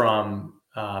shift from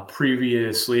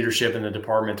previous leadership in the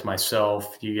department to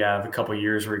myself, you have a couple of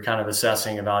years where you're kind of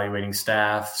assessing, evaluating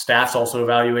staff's also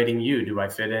evaluating you. Do I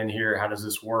fit in here? How does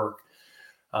this work?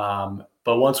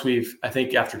 But once I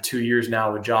think after 2 years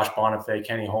now with Josh Bonifay,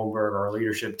 Kenny Holmberg, our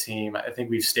leadership team, I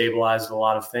think we've stabilized a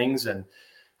lot of things. And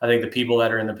I think the people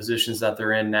that are in the positions that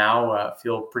they're in now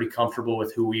feel pretty comfortable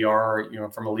with who we are,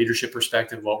 from a leadership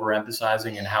perspective, what we're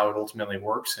emphasizing and how it ultimately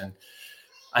works. And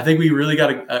I think we really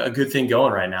got a good thing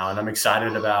going right now. And I'm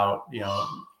excited about,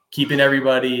 keeping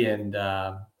everybody and,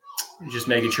 just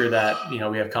making sure that, we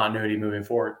have continuity moving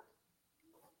forward.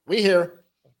 We hear.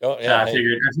 Oh, yeah. I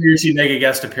figured she'd make a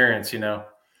guest appearance,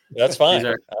 That's fine.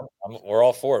 We're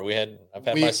all for it. I've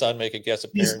had my son make a guest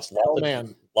appearance.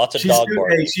 Lots of dog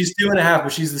barking. Hey, she's 2.5,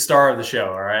 but she's the star of the show.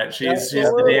 All right. She's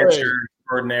the dancer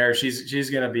extraordinaire. She's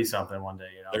going to be something one day.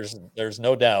 There's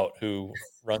no doubt who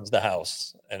runs the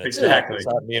house, and it's exactly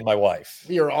not me and my wife.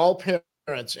 We are all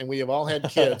parents, and we have all had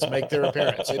kids make their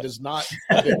appearance. It is not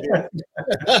a big deal.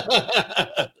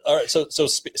 All right. So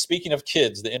speaking of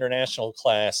kids, the international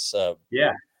class,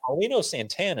 Paulino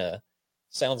Santana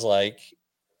sounds like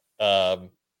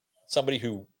somebody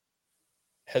who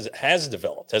has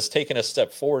taken a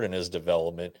step forward in his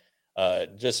development.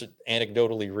 Just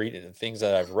anecdotally reading things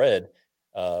that I've read,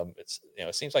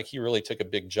 it seems like he really took a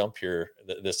big jump here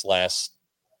this last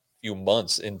few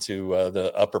months into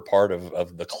the upper part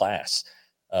of the class.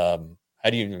 How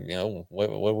do what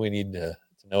do we need to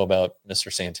know about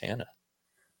Mr. Santana?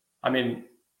 I mean,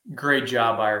 great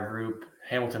job by our group,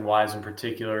 Hamilton Wise in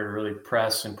particular, to really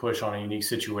press and push on a unique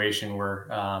situation where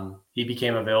he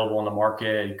became available in the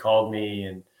market. He called me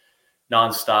and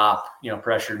nonstop,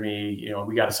 pressured me.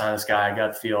 We got to sign this guy. I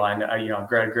got the feel. I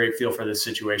got a great feel for this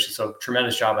situation. So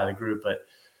tremendous job by the group, but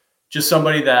just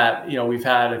somebody that we've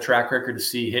had a track record to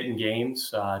see hitting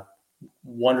games.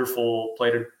 Wonderful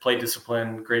play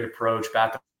discipline, great approach,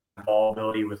 bat to ball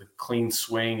ability with a clean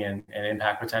swing and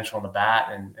impact potential on the bat,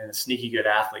 and a sneaky good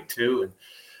athlete too.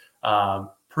 And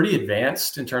pretty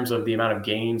advanced in terms of the amount of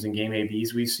games and game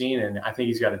ABs we've seen. And I think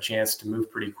he's got a chance to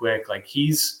move pretty quick. Like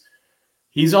he's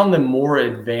on the more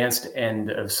advanced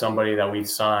end of somebody that we've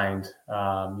signed,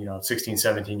 16,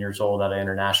 17 years old at an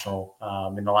international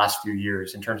in the last few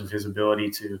years in terms of his ability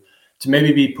to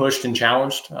maybe be pushed and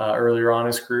challenged earlier on in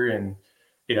his career. And,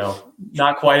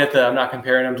 not quite I'm not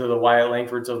comparing him to the Wyatt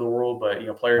Langfords of the world, but,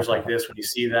 players like this, when you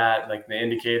see that, like the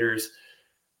indicators,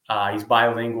 he's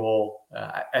bilingual.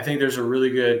 I think there's a really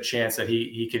good chance that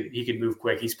he could move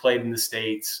quick. He's played in the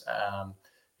States.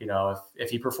 If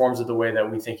he performs it the way that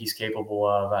we think he's capable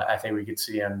of, I think we could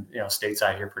see him,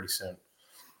 stateside here pretty soon.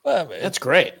 Well, that's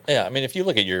great. Yeah. I mean, if you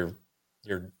look at your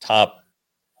top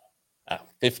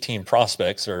 15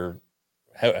 prospects or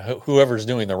whoever's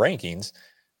doing the rankings,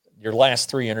 your last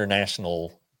three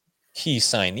international key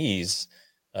signees,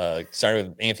 starting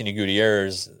with Anthony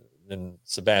Gutierrez, then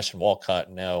Sebastian Walcott,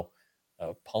 and now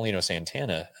Paulino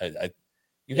Santana.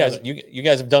 You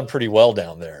guys have done pretty well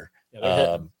down there.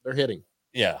 Yeah, they're hitting.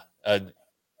 Yeah.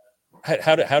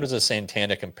 How does a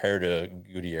Santana compare to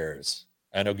Gutierrez?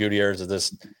 I know Gutierrez is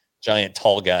this giant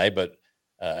tall guy, but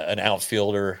an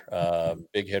outfielder,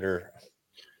 big hitter.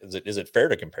 Is it fair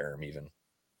to compare him even?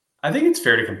 I think it's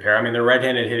fair to compare. I mean, they're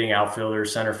right-handed hitting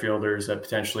outfielders, center fielders that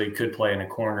potentially could play in a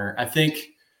corner.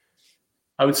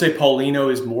 I would say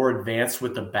Paulino is more advanced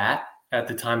with the bat at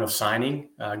the time of signing.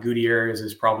 Gutierrez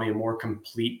is probably a more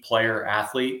complete player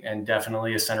athlete and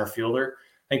definitely a center fielder.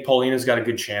 I think Paulino's got a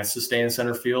good chance to stay in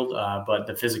center field, but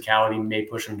the physicality may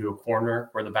push him to a corner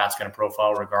where the bat's going to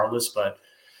profile regardless. But,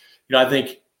 I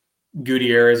think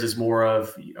Gutierrez is more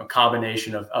of a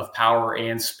combination of power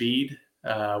and speed,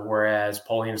 whereas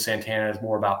Paulino Santana is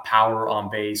more about power on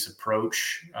base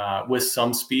approach with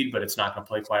some speed, but it's not going to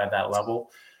play quite at that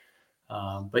level.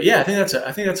 But yeah, I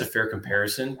think that's a fair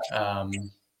comparison.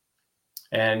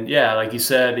 And yeah, like you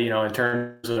said, in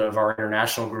terms of our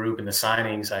international group and the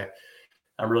signings,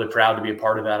 I'm really proud to be a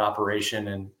part of that operation.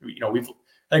 And,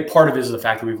 I think part of it is the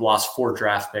fact that we've lost 4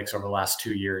 draft picks over the last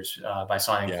 2 years by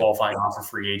signing qualifying offer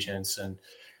free agents. And,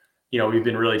 we've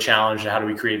been really challenged. How do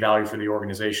we create value for the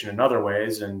organization in other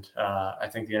ways? And I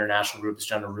think the international group has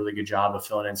done a really good job of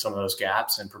filling in some of those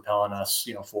gaps and propelling us,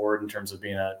 forward in terms of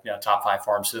being a top 5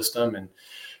 farm system and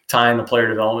tying the player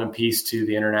development piece to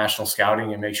the international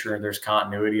scouting and make sure there's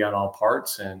continuity on all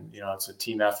parts. And, it's a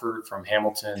team effort from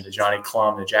Hamilton to Johnny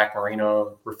Klum to Jack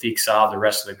Marino, Rafiq Saab, the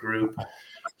rest of the group.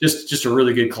 Just a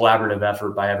really good collaborative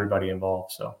effort by everybody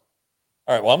involved. So,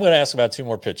 all right. Well, I'm going to ask about 2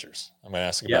 more pitchers. I'm going to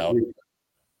ask about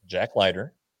Jack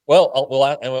Leiter. Well,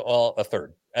 a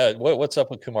third. What's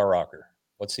up with Kumar Rocker?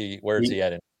 Where is he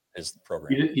at in his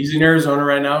program? He's in Arizona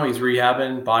right now. He's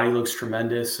rehabbing. Body looks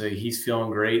tremendous. He's feeling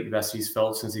great. The best he's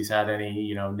felt since he's had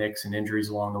any, nicks and injuries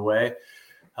along the way.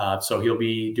 So he'll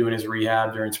be doing his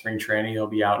rehab during spring training. He'll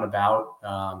be out and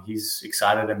about. He's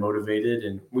excited and motivated,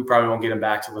 and we probably won't get him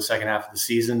back till the second half of the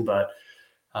season, but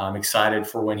I'm excited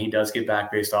for when he does get back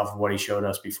based off of what he showed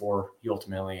us before he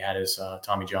ultimately had his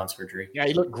Tommy John surgery. Yeah,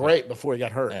 he looked great before he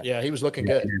got hurt. Yeah, he was looking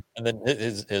good. And then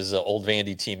his old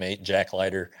Vandy teammate, Jack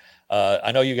Leiter.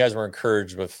 I know you guys were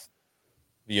encouraged with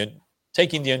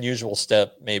taking the unusual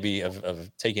step maybe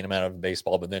of taking him out of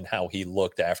baseball, but then how he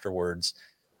looked afterwards.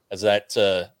 has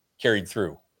that carried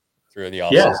through the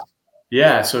offseason?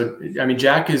 Yeah. So, I mean,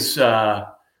 Jack has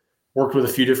worked with a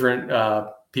few different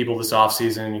people this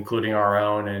offseason, including our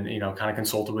own, and, kind of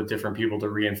consulted with different people to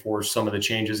reinforce some of the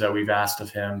changes that we've asked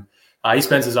of him. He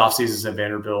spends his off seasons at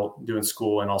Vanderbilt doing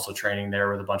school and also training there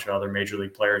with a bunch of other major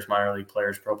league players, minor league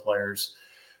players, pro players.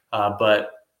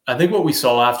 But I think what we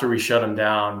saw after we shut him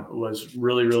down was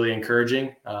really, really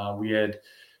encouraging. We had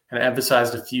kind of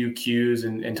emphasized a few cues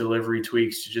and delivery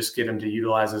tweaks to just get him to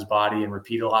utilize his body and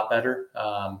repeat a lot better,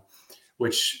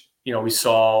 which, we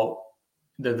saw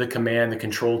the command, the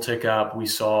control tick up. We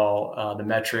saw the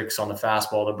metrics on the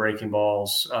fastball, the breaking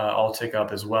balls all tick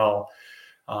up as well.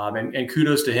 And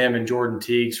kudos to him and Jordan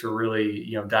Teagues for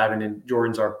really, diving in.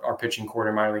 Jordan's our pitching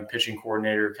coordinator, minor league pitching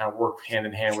coordinator, kind of worked hand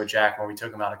in hand with Jack when we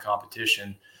took him out of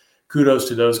competition. Kudos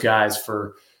to those guys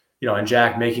for, and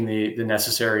Jack making the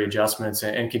necessary adjustments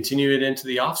and continue it into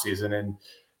the offseason. And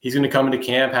he's going to come into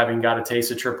camp having got a taste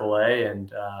of AAA,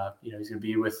 and, he's going to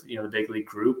be with, the big league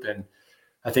group. And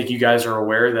I think you guys are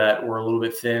aware that we're a little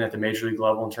bit thin at the major league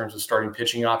level in terms of starting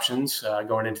pitching options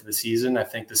going into the season. I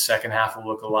think the second half will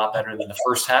look a lot better than the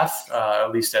first half,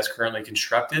 at least as currently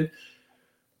constructed.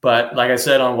 But like I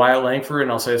said on Wyatt Langford,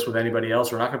 and I'll say this with anybody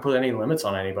else, we're not going to put any limits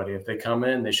on anybody. If they come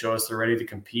in, they show us they're ready to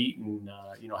compete and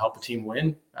help the team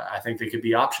win, I think they could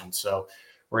be options. So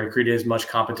we're going to create as much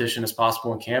competition as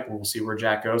possible in camp, and we'll see where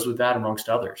Jack goes with that, amongst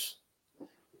others.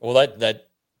 Well,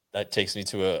 that takes me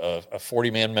to a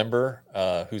 40-man member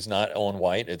who's not Owen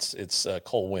White. It's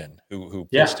Cole Winn, who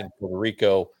pitched in Puerto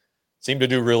Rico, seemed to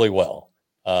do really well.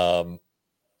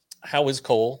 How is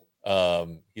Cole?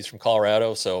 He's from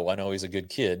Colorado, so I know he's a good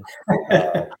kid.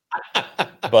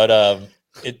 But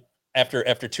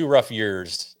after 2 rough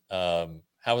years,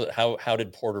 how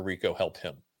did Puerto Rico help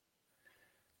him?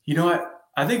 You know what?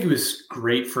 I think it was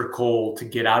great for Cole to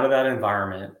get out of that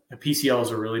environment. A PCL is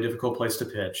a really difficult place to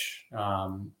pitch.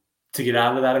 To get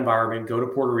out of that environment, go to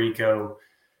Puerto Rico,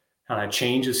 kind of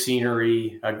change of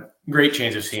scenery, a great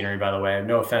change of scenery, by the way.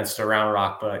 No offense to Round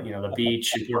Rock, but, the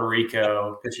beach in Puerto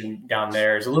Rico, pitching down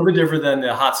there is a little bit different than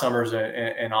the hot summers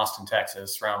in Austin,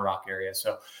 Texas, Round Rock area.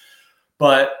 So,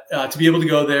 but to be able to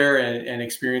go there and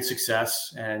experience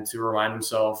success and to remind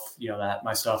himself, that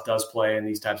my stuff does play in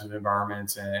these types of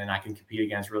environments and I can compete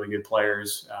against really good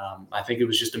players. I think it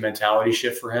was just a mentality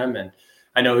shift for him. And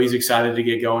I know he's excited to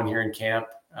get going here in camp.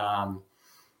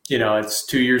 It's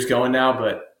 2 years going now,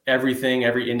 but every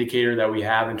indicator that we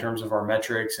have in terms of our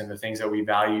metrics and the things that we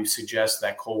value suggests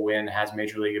that Cole Winn has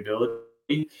major league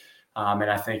ability. And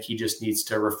I think he just needs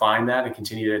to refine that and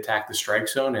continue to attack the strike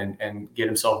zone and get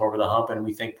himself over the hump. And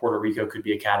we think Puerto Rico could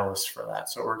be a catalyst for that.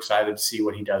 So we're excited to see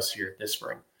what he does here this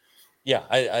spring. Yeah,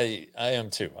 I am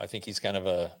too. I think he's kind of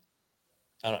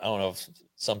I don't know if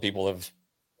some people have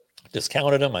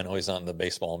discounted him. I know he's not in the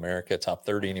Baseball America top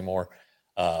 30 anymore.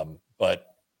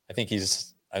 But I think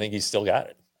he's still got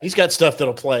it. He's got stuff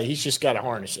that'll play. He's just got to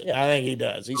harness it. I think he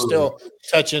does. He's still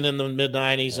touching in the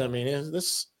mid-90s. I mean,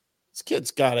 this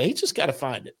kid's got it. He just got to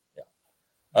find it.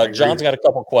 Yeah. John's got a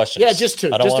couple questions. Yeah, just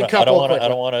 2. I don't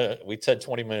want to. We said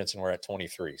 20 minutes and we're at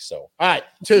 23. So all right,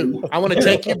 2. I want to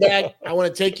take you back. I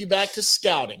want to take you back to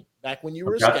scouting. Back when you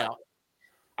were a scout.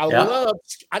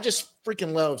 I just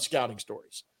freaking love scouting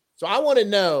stories. So I want to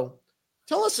know.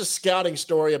 Tell us a scouting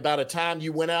story about a time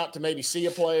you went out to maybe see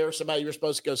a player, somebody you were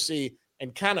supposed to go see,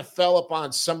 and kind of fell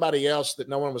upon somebody else that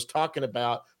no one was talking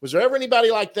about. Was there ever anybody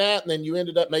like that? And then you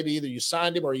ended up maybe either you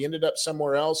signed him or you ended up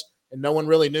somewhere else and no one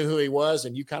really knew who he was,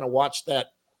 and you kind of watched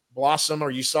that blossom,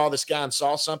 or you saw this guy and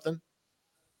saw something?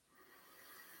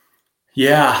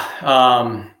 Yeah.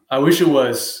 I wish it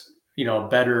was, a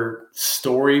better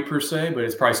story per se, but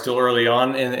it's probably still early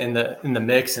on in the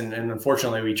mix. And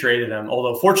unfortunately we traded him,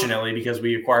 although fortunately, because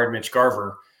we acquired Mitch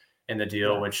Garver in the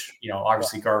deal, which,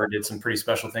 obviously Garver did some pretty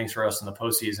special things for us in the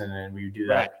postseason, and we do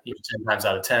that 10 times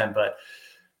out of 10. But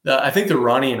I think the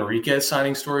Ronnie Enriquez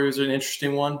signing story was an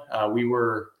interesting one. We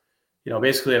were,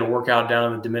 basically at a workout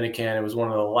down in the Dominican. It was one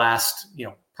of the last,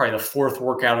 probably the 4th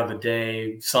workout of the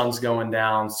day. Sun's going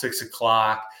down, 6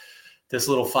 o'clock. This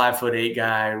little 5'8"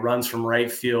 guy runs from right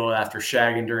field after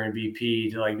shagging during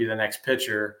BP to be the next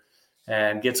pitcher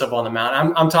and gets up on the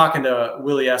mound. I'm talking to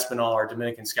Willie Espinal, our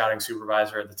Dominican scouting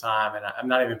supervisor at the time, and I'm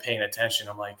not even paying attention.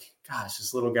 I'm like, gosh,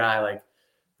 this little guy,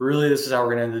 really, this is how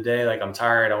we're going to end the day? I'm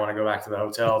tired. I want to go back to the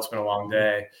hotel. It's been a long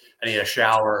day. I need a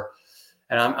shower.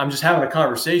 And I'm just having a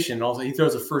conversation. And also he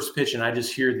throws the first pitch and I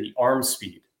just hear the arm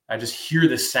speed. I just hear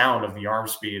the sound of the arm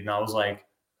speed. And I was like,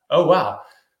 oh, wow.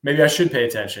 Maybe I should pay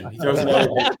attention. He throws another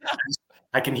pitch.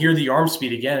 I can hear the arm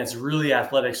speed again. It's really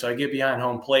athletic. So I get behind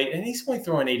home plate, and he's only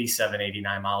throwing 87,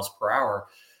 89 miles per hour.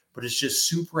 but it's just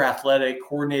super athletic,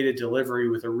 coordinated delivery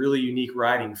with a really unique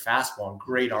riding fastball and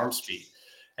great arm speed.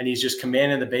 And he's just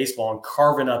commanding the baseball and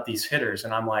carving up these hitters.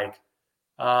 And I'm like,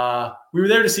 we were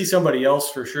there to see somebody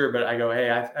else for sure, but I go,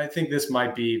 hey, I think this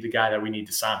might be the guy that we need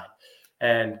to sign.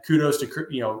 And kudos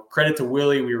to, credit to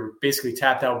Willie. We were basically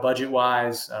tapped out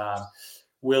budget-wise.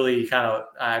 Willie kind of,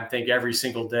 I think every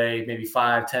single day, maybe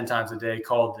 5-10 times a day,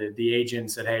 called the agent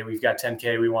and said, hey, we've got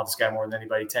 10K. We want this guy more than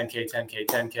anybody. 10K, 10K,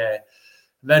 10K.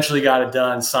 Eventually got it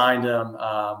done, signed him.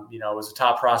 Was a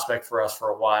top prospect for us for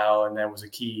a while, and then was a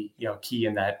key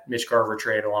in that Mitch Garver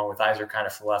trade along with Iser kind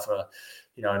of Falefa,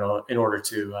 in order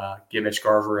to get Mitch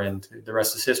Garver, and the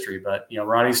rest is history. But,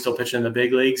 Ronnie's still pitching in the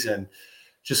big leagues, and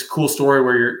just a cool story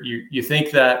where you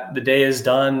think that the day is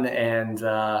done and,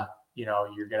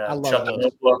 you're going to shut the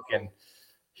notebook, and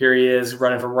here he is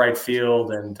running from right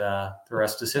field, and the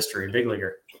rest is history, big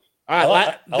leaguer. All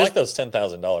right, I like those $10,000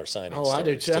 signings. Oh, I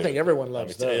do too. I think everyone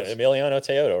loves those. Emiliano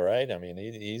Teodo, right? I mean,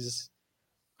 he's.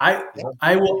 I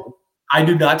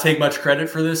do not take much credit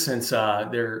for this since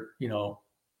they're,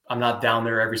 I'm not down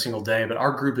there every single day, but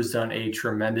our group has done a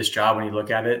tremendous job when you look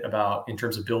at it in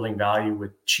terms of building value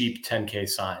with cheap 10K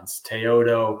signs.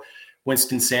 Teodo,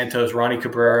 Winston Santos, Ronnie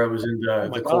Cabrera was in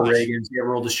the Cole Reagans, the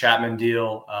Aroldis Chapman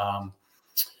deal.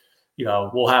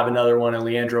 We'll have another one in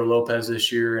Leandro Lopez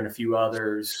this year and a few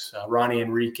others. Ronnie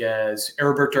Enriquez,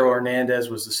 Heriberto Hernandez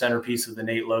was the centerpiece of the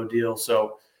Nate Lowe deal.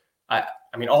 So,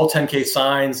 all 10K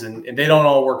signs, and they don't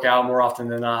all work out more often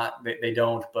than not. They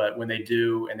don't, but when they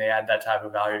do and they add that type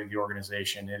of value to the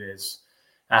organization, it is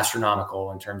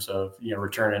astronomical in terms of,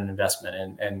 return on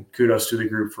investment. And kudos to the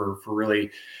group for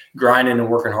really grinding and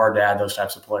working hard to add those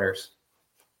types of players.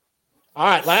 All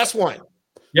right, last one.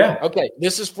 Yeah. Okay,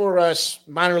 this is for us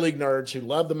minor league nerds who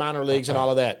love the minor leagues and all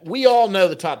of that. We all know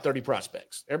the top 30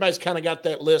 prospects. Everybody's kind of got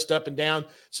that list up and down.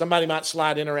 Somebody might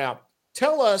slide in or out.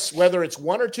 Tell us whether it's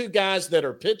one or two guys that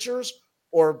are pitchers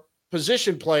or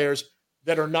position players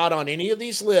that are not on any of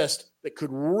these lists that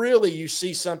could really, you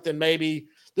see something maybe.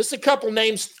 This is a couple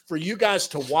names for you guys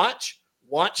to watch.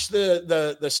 Watch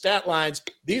the stat lines.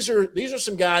 These are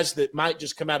some guys that might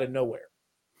just come out of nowhere.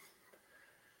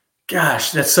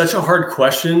 Gosh, that's such a hard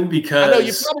question because I know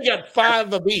you probably got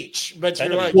 5 of each, but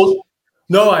you're like,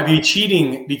 no, I'd be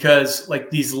cheating because like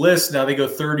these lists now they go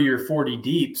 30 or 40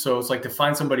 deep. So it's like to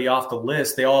find somebody off the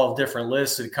list, they all have different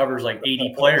lists. It covers like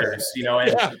 80 players,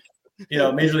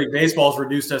 and Major League Baseball's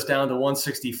reduced us down to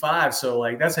 165. So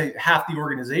like that's half the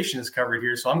organization is covered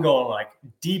here. So I'm going like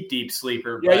deep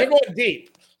sleeper. Yeah, you're going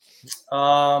deep.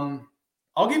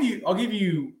 I'll give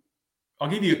you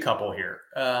a couple here.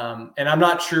 And I'm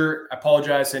not sure. I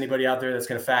apologize to anybody out there that's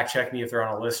going to fact check me if they're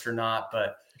on a list or not,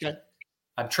 but okay.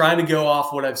 I'm trying to go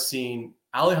off what I've seen.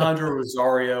 Alejandro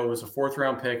Rosario was a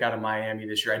 4th-round pick out of Miami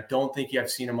this year. I don't think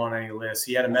I've seen him on any list.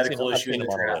 He had a medical issue in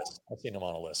the draft. I've seen him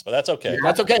on a list, but that's okay.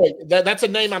 That's okay. That's a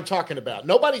name I'm talking about.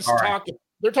 Nobody's talking.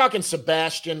 They're talking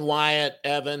Sebastian, Wyatt,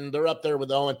 Evan. They're up there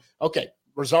with Owen. Okay.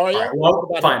 Rosario? Right, well,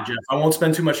 fine, Jeff. I won't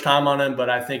spend too much time on him, but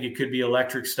I think it could be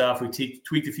electric stuff. We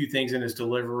tweaked a few things in his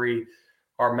delivery.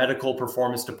 Our medical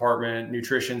performance department,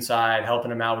 nutrition side,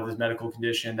 helping him out with his medical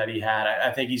condition that he had.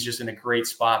 I think he's just in a great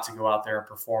spot to go out there and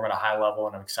perform at a high level,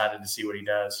 and I'm excited to see what he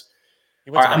does.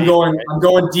 All right, I'm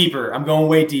going deeper. I'm going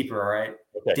way deeper. All right.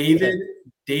 Okay.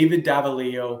 David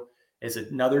Davalillo is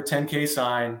another 10K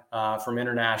sign from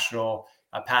International.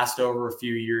 Passed over a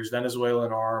few years,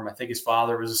 Venezuelan arm. I think his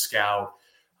father was a scout.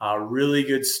 Really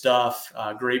good stuff.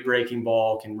 Great breaking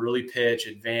ball. Can really pitch.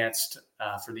 Advanced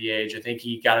for the age. I think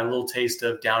he got a little taste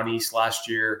of down east last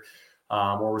year,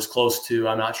 or was close to.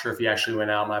 I'm not sure if he actually went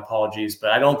out. My apologies,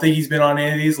 but I don't think he's been on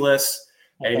any of these lists.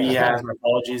 Maybe he has. My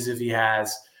apologies if he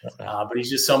has. But he's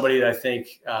just somebody that I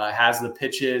think has the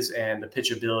pitches and the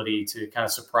pitch ability to kind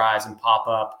of surprise and pop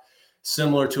up.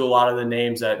 Similar to a lot of the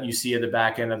names that you see at the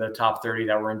back end of the top 30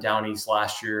 that were in Down East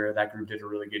last year. That group did a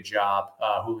really good job.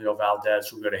 Julio Valdez,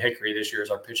 who will go to Hickory this year,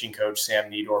 is our pitching coach. Sam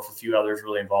Needorf, a few others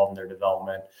really involved in their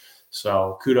development.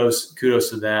 So kudos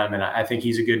to them. And I think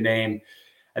he's a good name.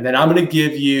 And then I'm going to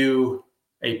give you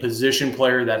a position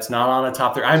player that's not on a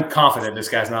top 30. I'm confident this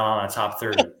guy's not on a top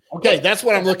 30. Okay, that's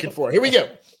what I'm looking for. Here we go.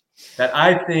 That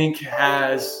I think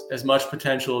has as much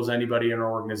potential as anybody in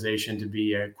our organization to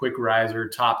be a quick riser,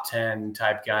 top 10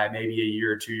 type guy, maybe a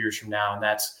year or 2 years from now. And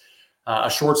that's a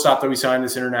shortstop that we signed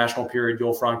this international period,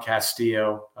 Yolfran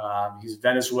Castillo. He's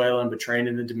Venezuelan, but trained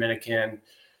in the Dominican,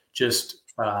 just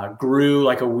grew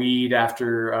like a weed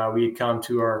after we had come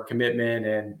to our commitment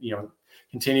and,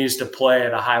 continues to play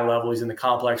at a high level. He's in the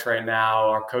complex right now.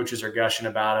 Our coaches are gushing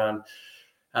about him.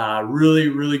 Really,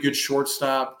 really good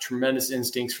shortstop, tremendous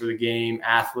instincts for the game,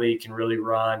 athlete, can really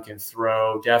run, can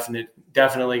throw, definitely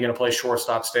going to play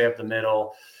shortstop, stay up the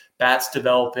middle. Bat's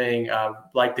developing,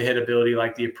 like the hit ability,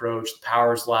 like the approach. The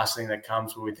power is the last thing that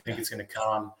comes, but we think it's going to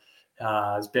come.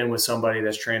 Has been with somebody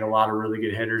that's trained a lot of really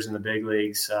good hitters in the big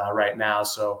leagues right now.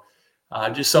 So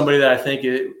just somebody that I think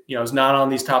is not on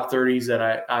these top 30s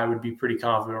that I would be pretty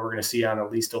confident we're going to see on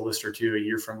at least a list or two a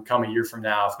year from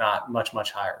now, if not much,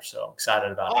 much higher. So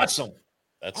excited about that. Awesome.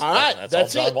 That's all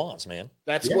John wants, man.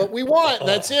 That's what we want.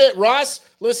 That's it. Ross,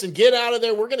 listen, get out of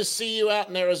there. We're going to see you out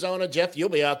in Arizona. Jeff, you'll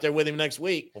be out there with him next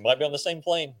week. We might be on the same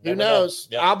plane. Who knows?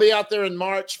 Yep. I'll be out there in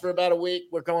March for about a week.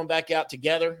 We're going back out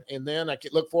together, and then I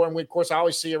could look for him. Of course, I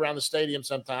always see you around the stadium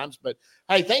sometimes. But,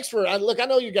 hey, thanks for – look, I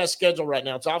know you guys' schedule right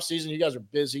now. It's off season. You guys are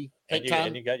busy. Take time.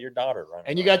 And you got your daughter running.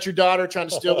 And you got your daughter trying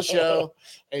to steal the show.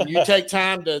 And you take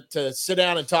time to sit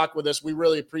down and talk with us. We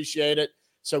really appreciate it.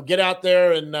 So get out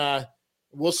there, and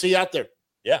we'll see you out there.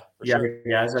 Yeah, for sure.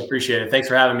 Guys, I appreciate it. Thanks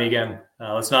for having me again.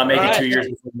 Let's not make it 2 years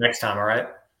before next time, all right?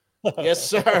 Yes,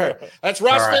 sir. That's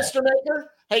Ross Fenstermaker.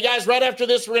 Hey, guys, right after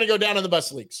this, we're going to go down in the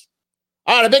bus leagues.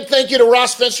 All right, a big thank you to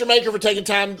Ross Fenstermaker for taking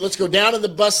time. Let's go down in the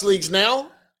bus leagues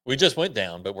now. We just went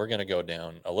down, but we're going to go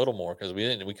down a little more because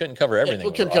we couldn't cover everything.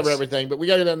 We couldn't cover everything, but we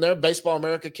got it in there. Baseball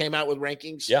America came out with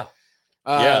rankings. Yeah.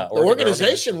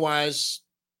 Organization-wise,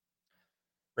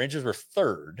 Rangers were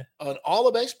third on all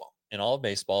of baseball. In all of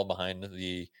baseball, behind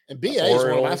the BA is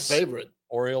one of my favorite.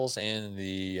 Orioles and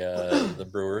the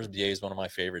Brewers. BA is one of my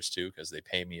favorites too because they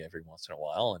pay me every once in a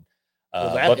while, and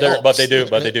but they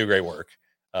do great work.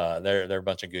 They're a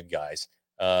bunch of good guys.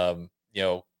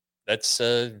 That's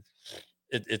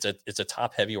it's a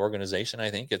top heavy organization.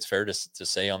 I think it's fair to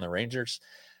say on the Rangers.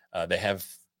 They have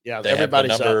the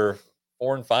number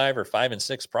 4 and 5 or 5 and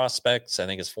 6 prospects. I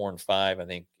think it's 4 and 5. I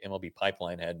think MLB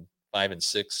Pipeline had 5 and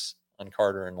 6 on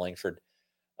Carter and Langford.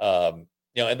 And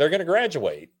they're going to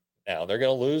graduate now. They're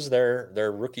going to lose their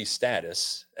rookie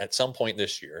status at some point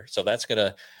this year. So that's going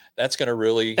to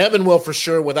really Evan will for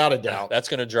sure, without a doubt. That's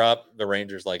going to drop the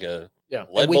Rangers like a lead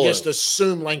balloon. Just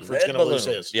assume Langford's going to lose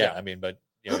his. Yeah, I mean, but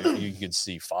you could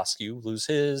see Foscue lose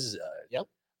his.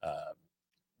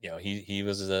 He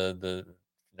was the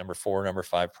number 4, number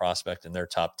 5 prospect in their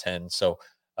top 10. So,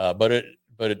 but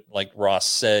like Ross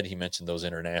said, he mentioned those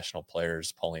international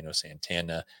players, Paulino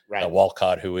Santana,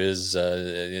 Walcott, who is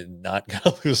not going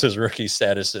to lose his rookie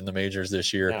status in the majors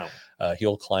this year. No.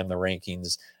 He'll climb the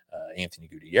rankings. Anthony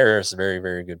Gutierrez, a very,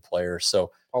 very good player.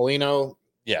 So Paulino,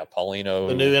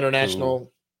 the new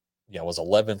international, was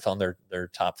 11th on their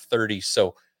top 30.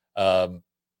 So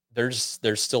there's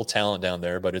still talent down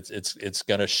there, but it's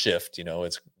going to shift.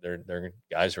 They're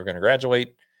guys who are going to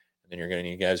graduate. Then you're going to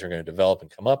need guys who are going to develop and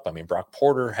come up. I mean, Brock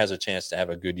Porter has a chance to have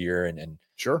a good year, and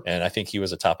sure. And I think he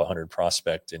was a top 100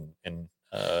 prospect in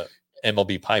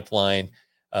MLB Pipeline.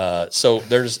 So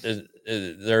there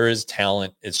is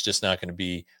talent. It's just not going to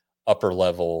be upper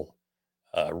level,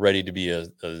 ready to be a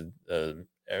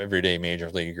everyday major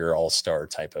leaguer, all-star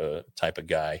type of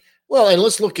guy. Well, and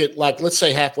let's look at let's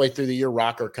say halfway through the year,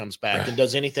 Rocker comes back and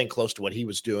does anything close to what he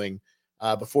was doing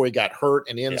before he got hurt,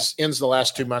 and ends the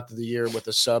last 2 months of the year with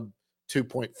a sub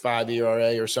 2.5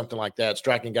 ERA or something like that,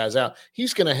 striking guys out.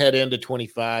 He's going to head into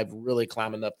 25, really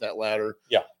climbing up that ladder.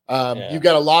 You've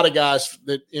got a lot of guys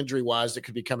that injury-wise that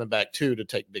could be coming back too to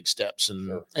take big steps,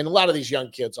 and a lot of these young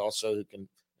kids also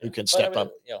who can step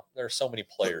up. There are so many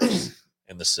players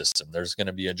in the system. There's going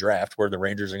to be a draft where the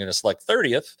Rangers are going to select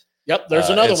 30th. Yep, there's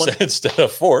another one instead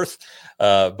of 4th.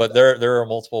 But there are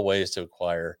multiple ways to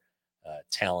acquire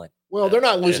talent. Well, they're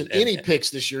not losing any picks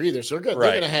this year either, so they're good.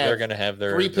 Right. They're going to have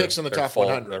their 3 picks in the top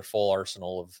 100. Their full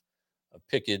arsenal of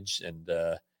pickage, and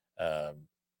they're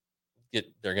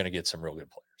going to get some real good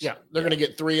players. Yeah, they're going to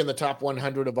get 3 in the top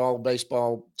 100 of all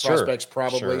baseball prospects,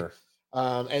 probably. Sure.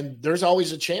 And there's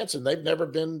always a chance, and they've never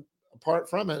been apart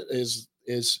from it. Is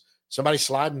somebody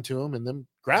sliding to them and then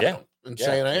grabbing them and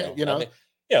saying, "Hey,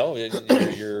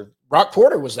 you're Brock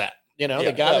Porter was that." The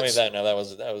guy.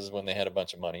 That was when they had a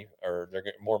bunch of money, or they're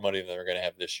getting more money than they're going to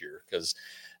have this year because,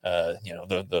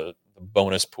 the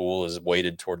bonus pool is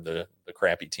weighted toward the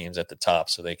crappy teams at the top,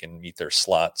 so they can meet their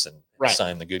slots and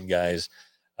sign the good guys.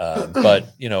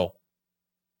 But you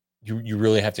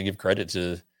really have to give credit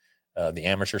to the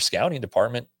amateur scouting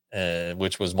department,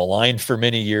 which was maligned for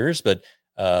many years. But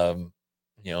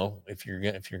if you're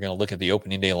going to look at the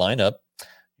opening day lineup,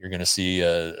 you're going to see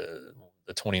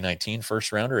the 2019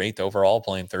 first rounder, 8th overall,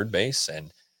 playing third base,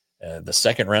 and the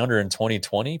second rounder in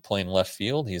 2020 playing left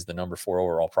field. He's the number 4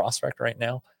 overall prospect right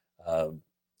now.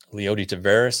 Leody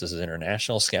Taveras is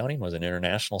international scouting, was an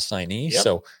international signee. Yep.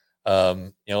 So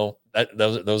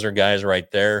those are guys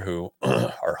right there who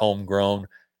are homegrown.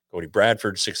 Cody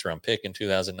Bradford, 6th-round pick in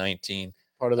 2019.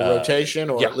 Part of the rotation,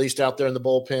 or at least out there in the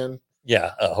bullpen.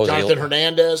 Yeah. Jonathan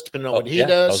Hernandez, depending on what he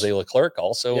does. Jose Leclerc,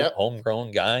 also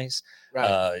homegrown guys.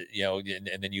 Right.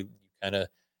 And then you kind of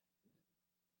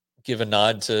give a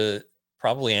nod to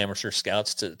probably amateur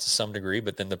scouts to some degree,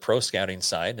 but then the pro scouting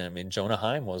side. I mean, Jonah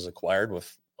Heim was acquired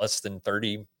with less than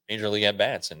 30 major league at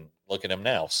bats, and look at him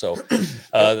now. So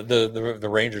the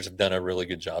Rangers have done a really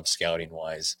good job scouting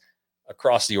wise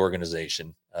across the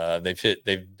organization.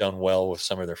 They've done well with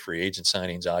some of their free agent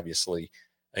signings, obviously.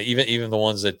 Even the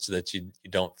ones that you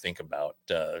don't think about,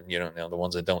 the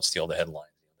ones that don't steal the headlines,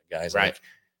 the guys like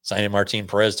signing Martin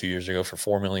Perez 2 years ago for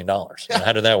 $4 million.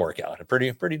 How did that work out?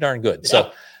 Pretty darn good.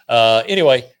 Yeah. So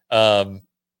anyway,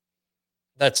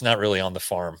 that's not really on the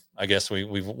farm. I guess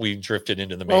we drifted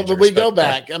into the majors. Well, but we go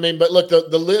back. I mean, but look,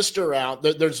 the lists are out.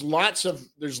 There's lots to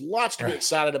be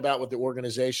excited about with the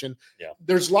organization. Yeah.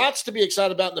 There's lots to be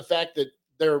excited about in the fact that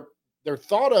they're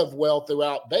thought of well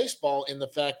throughout baseball, in the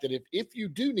fact that if you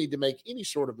do need to make any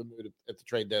sort of a move at the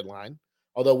trade deadline,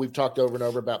 although we've talked over and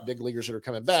over about big leaguers that are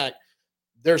coming back,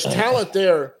 there's talent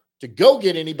there to go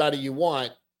get anybody you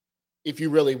want if you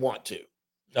really want to.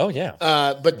 Oh, yeah.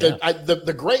 But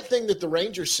the great thing that the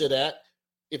Rangers sit at,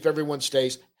 if everyone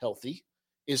stays healthy,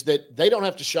 is that they don't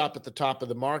have to shop at the top of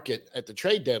the market at the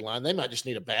trade deadline. They might just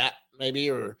need a bat,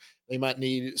 maybe, or they might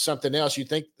need something else. You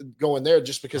think going there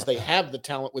just because they have the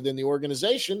talent within the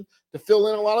organization to fill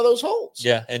in a lot of those holes.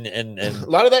 Yeah, and a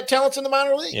lot of that talent's in the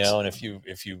minor leagues. And if you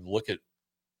look at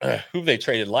who they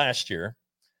traded last year,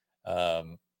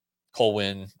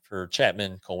 Colwyn for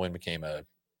Chapman. Colwyn became a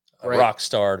rock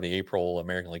star, the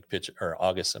American League pitcher, or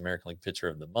August American League pitcher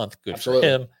of the month. Good for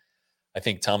him. I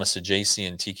think Thomas Ajayci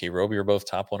and TK Roby are both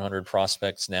top 100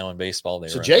 prospects now in baseball.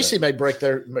 Ajayci may break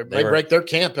their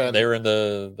camp. They were in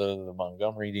the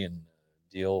Montgomery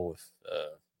deal with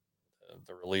the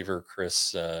reliever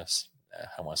Chris. I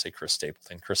want to say Chris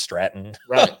Stapleton, Chris Stratton,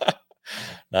 right?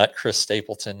 Not Chris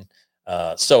Stapleton.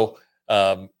 There's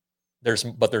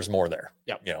more there.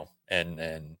 Yeah.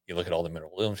 And you look at all the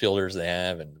middle infielders they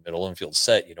have, and the middle infield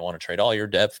set. You don't want to trade all your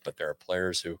depth, but there are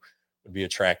players who would be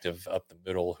attractive up the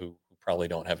middle who probably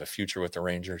don't have a future with the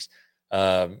Rangers.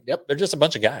 They're just a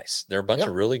bunch of guys. They're a bunch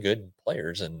of really good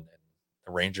players, and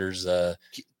the Rangers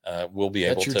will be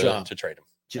able to trade them.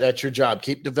 That's your job.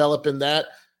 Keep developing that.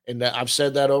 And I've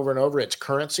said that over and over. It's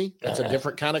currency. That's a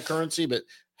different kind of currency, but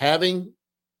having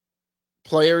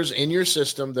players in your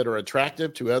system that are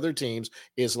attractive to other teams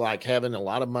is like having a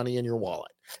lot of money in your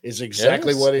wallet. Is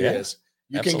exactly what it is.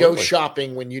 You can go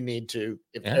shopping when you need to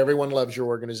if everyone loves your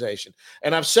organization.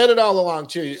 And I've said it all along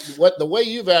too. The way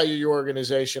you value your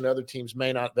organization, other teams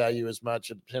may not value as much.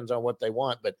 It depends on what they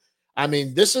want. But I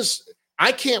mean,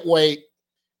 I can't wait.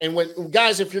 And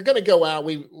guys, if you're going to go out,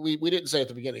 we didn't say at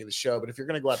the beginning of the show, but if you're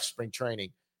going to go out to spring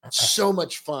training, so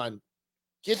much fun.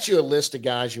 Get you a list of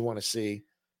guys you want to see.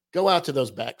 Go out to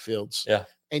those backfields. Yeah.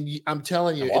 And I'm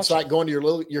telling you, it's like going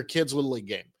to your kid's little league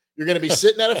game. You're going to be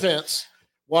sitting at a fence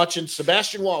watching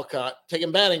Sebastian Walcott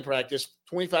taking batting practice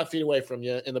 25 feet away from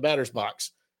you in the batter's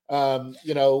box,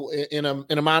 in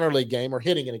a minor league game, or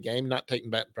hitting in a game, not taking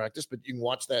batting practice, but you can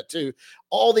watch that too.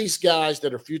 All these guys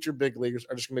that are future big leaguers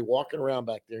are just going to be walking around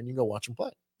back there, and you can go watch them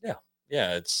play. Yeah.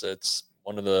 Yeah. It's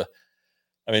one of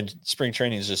spring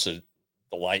training is just a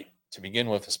delight to begin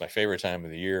with. It's my favorite time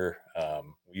of the year.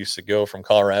 We used to go from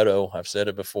Colorado. I've said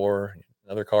it before,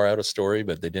 another Colorado story,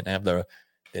 but they didn't have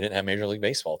Major League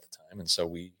Baseball at the time. And so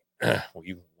we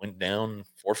went down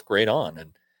 4th grade on,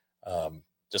 and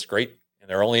just great. And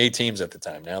there were only 8 teams at the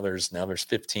time. Now there's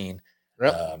 15.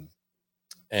 Yep.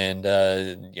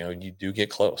 You do get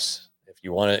close if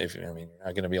you want to, you're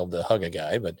not going to be able to hug a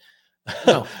guy, but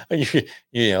no.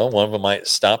 One of them might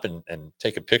stop and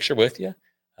take a picture with you.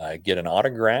 Get an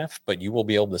autograph, but you will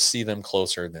be able to see them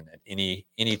closer than at any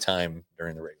time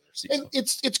during the regular season. And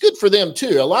it's good for them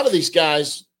too. A lot of these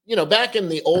guys, back in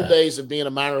the old days of being a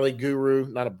minor league guru,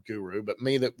 not a guru, but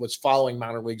me that was following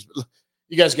minor leagues.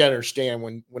 You guys got to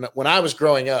understand when I was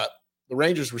growing up, the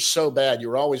Rangers were so bad, you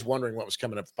were always wondering what was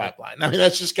coming up the pipeline. I mean,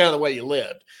 that's just kind of the way you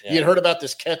lived. Yeah. You had heard about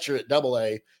this catcher at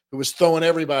AA who was throwing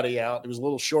everybody out. He was a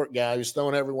little short guy. He was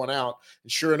throwing everyone out.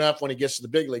 And sure enough, when he gets to the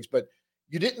big leagues, but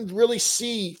you didn't really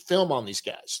see film on these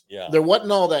guys. Yeah. There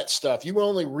wasn't all that stuff. You were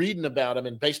only reading about them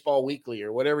in Baseball Weekly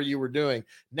or whatever you were doing.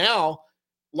 Now,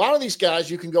 a lot of these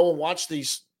guys, you can go and watch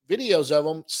these videos of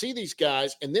them, see these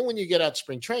guys, and then when you get out to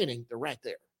spring training, they're right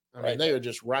there. I mean, they are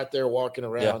just right there walking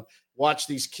around. Watch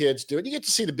these kids do it. You get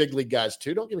to see the big league guys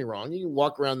too. Don't get me wrong. You can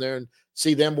walk around there and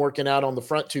see them working out on the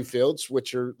front two fields,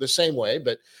 which are the same way.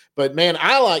 But man,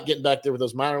 I like getting back there with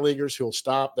those minor leaguers who'll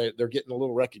stop. They're getting a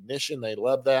little recognition. They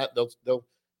love that. They'll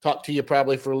talk to you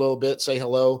probably for a little bit, say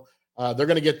hello. They're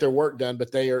going to get their work done,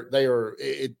 but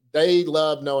they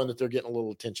love knowing that they're getting a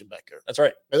little attention back there. That's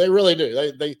right. And they really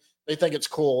do. They think it's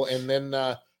cool. And then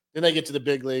they get to the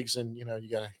big leagues, and you got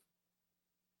to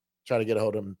try to get a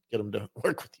hold of them, get them to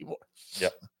work with you more.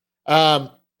 Yep.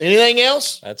 Anything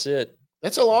else? That's it.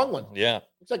 That's a long one. Yeah.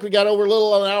 Looks like we got over a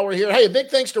little an hour here. Hey, a big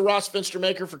thanks to Ross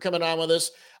Fenstermaker for coming on with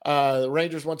us. The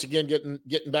Rangers once again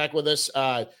getting back with us.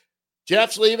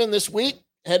 Jeff's leaving this week,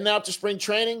 heading out to spring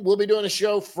training. We'll be doing a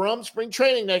show from spring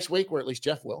training next week, or at least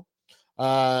Jeff will.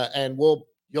 And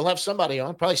you'll have somebody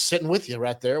on, probably sitting with you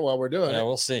right there while we're doing it. Yeah,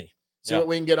 we'll see. See what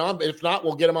we can get on. But if not,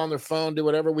 we'll get them on their phone, do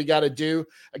whatever we got to do.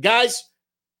 Guys,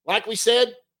 like we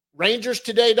said,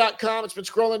 rangerstoday.com. It's been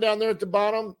scrolling down there at the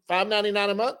bottom.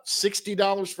 $5.99 a month,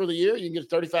 $60 for the year. You can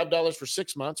get $35 for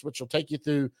 6 months, which will take you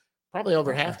through probably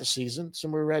over half the season,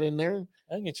 somewhere right in there.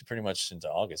 I can get you pretty much into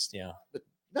August, yeah. But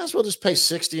might as well just pay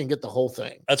 $60 and get the whole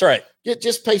thing. That's right.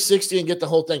 Just pay $60 and get the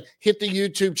whole thing. Hit the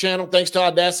YouTube channel. Thanks to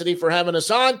Audacity for having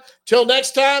us on. Till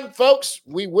next time, folks,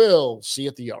 we will see you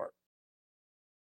at the yard.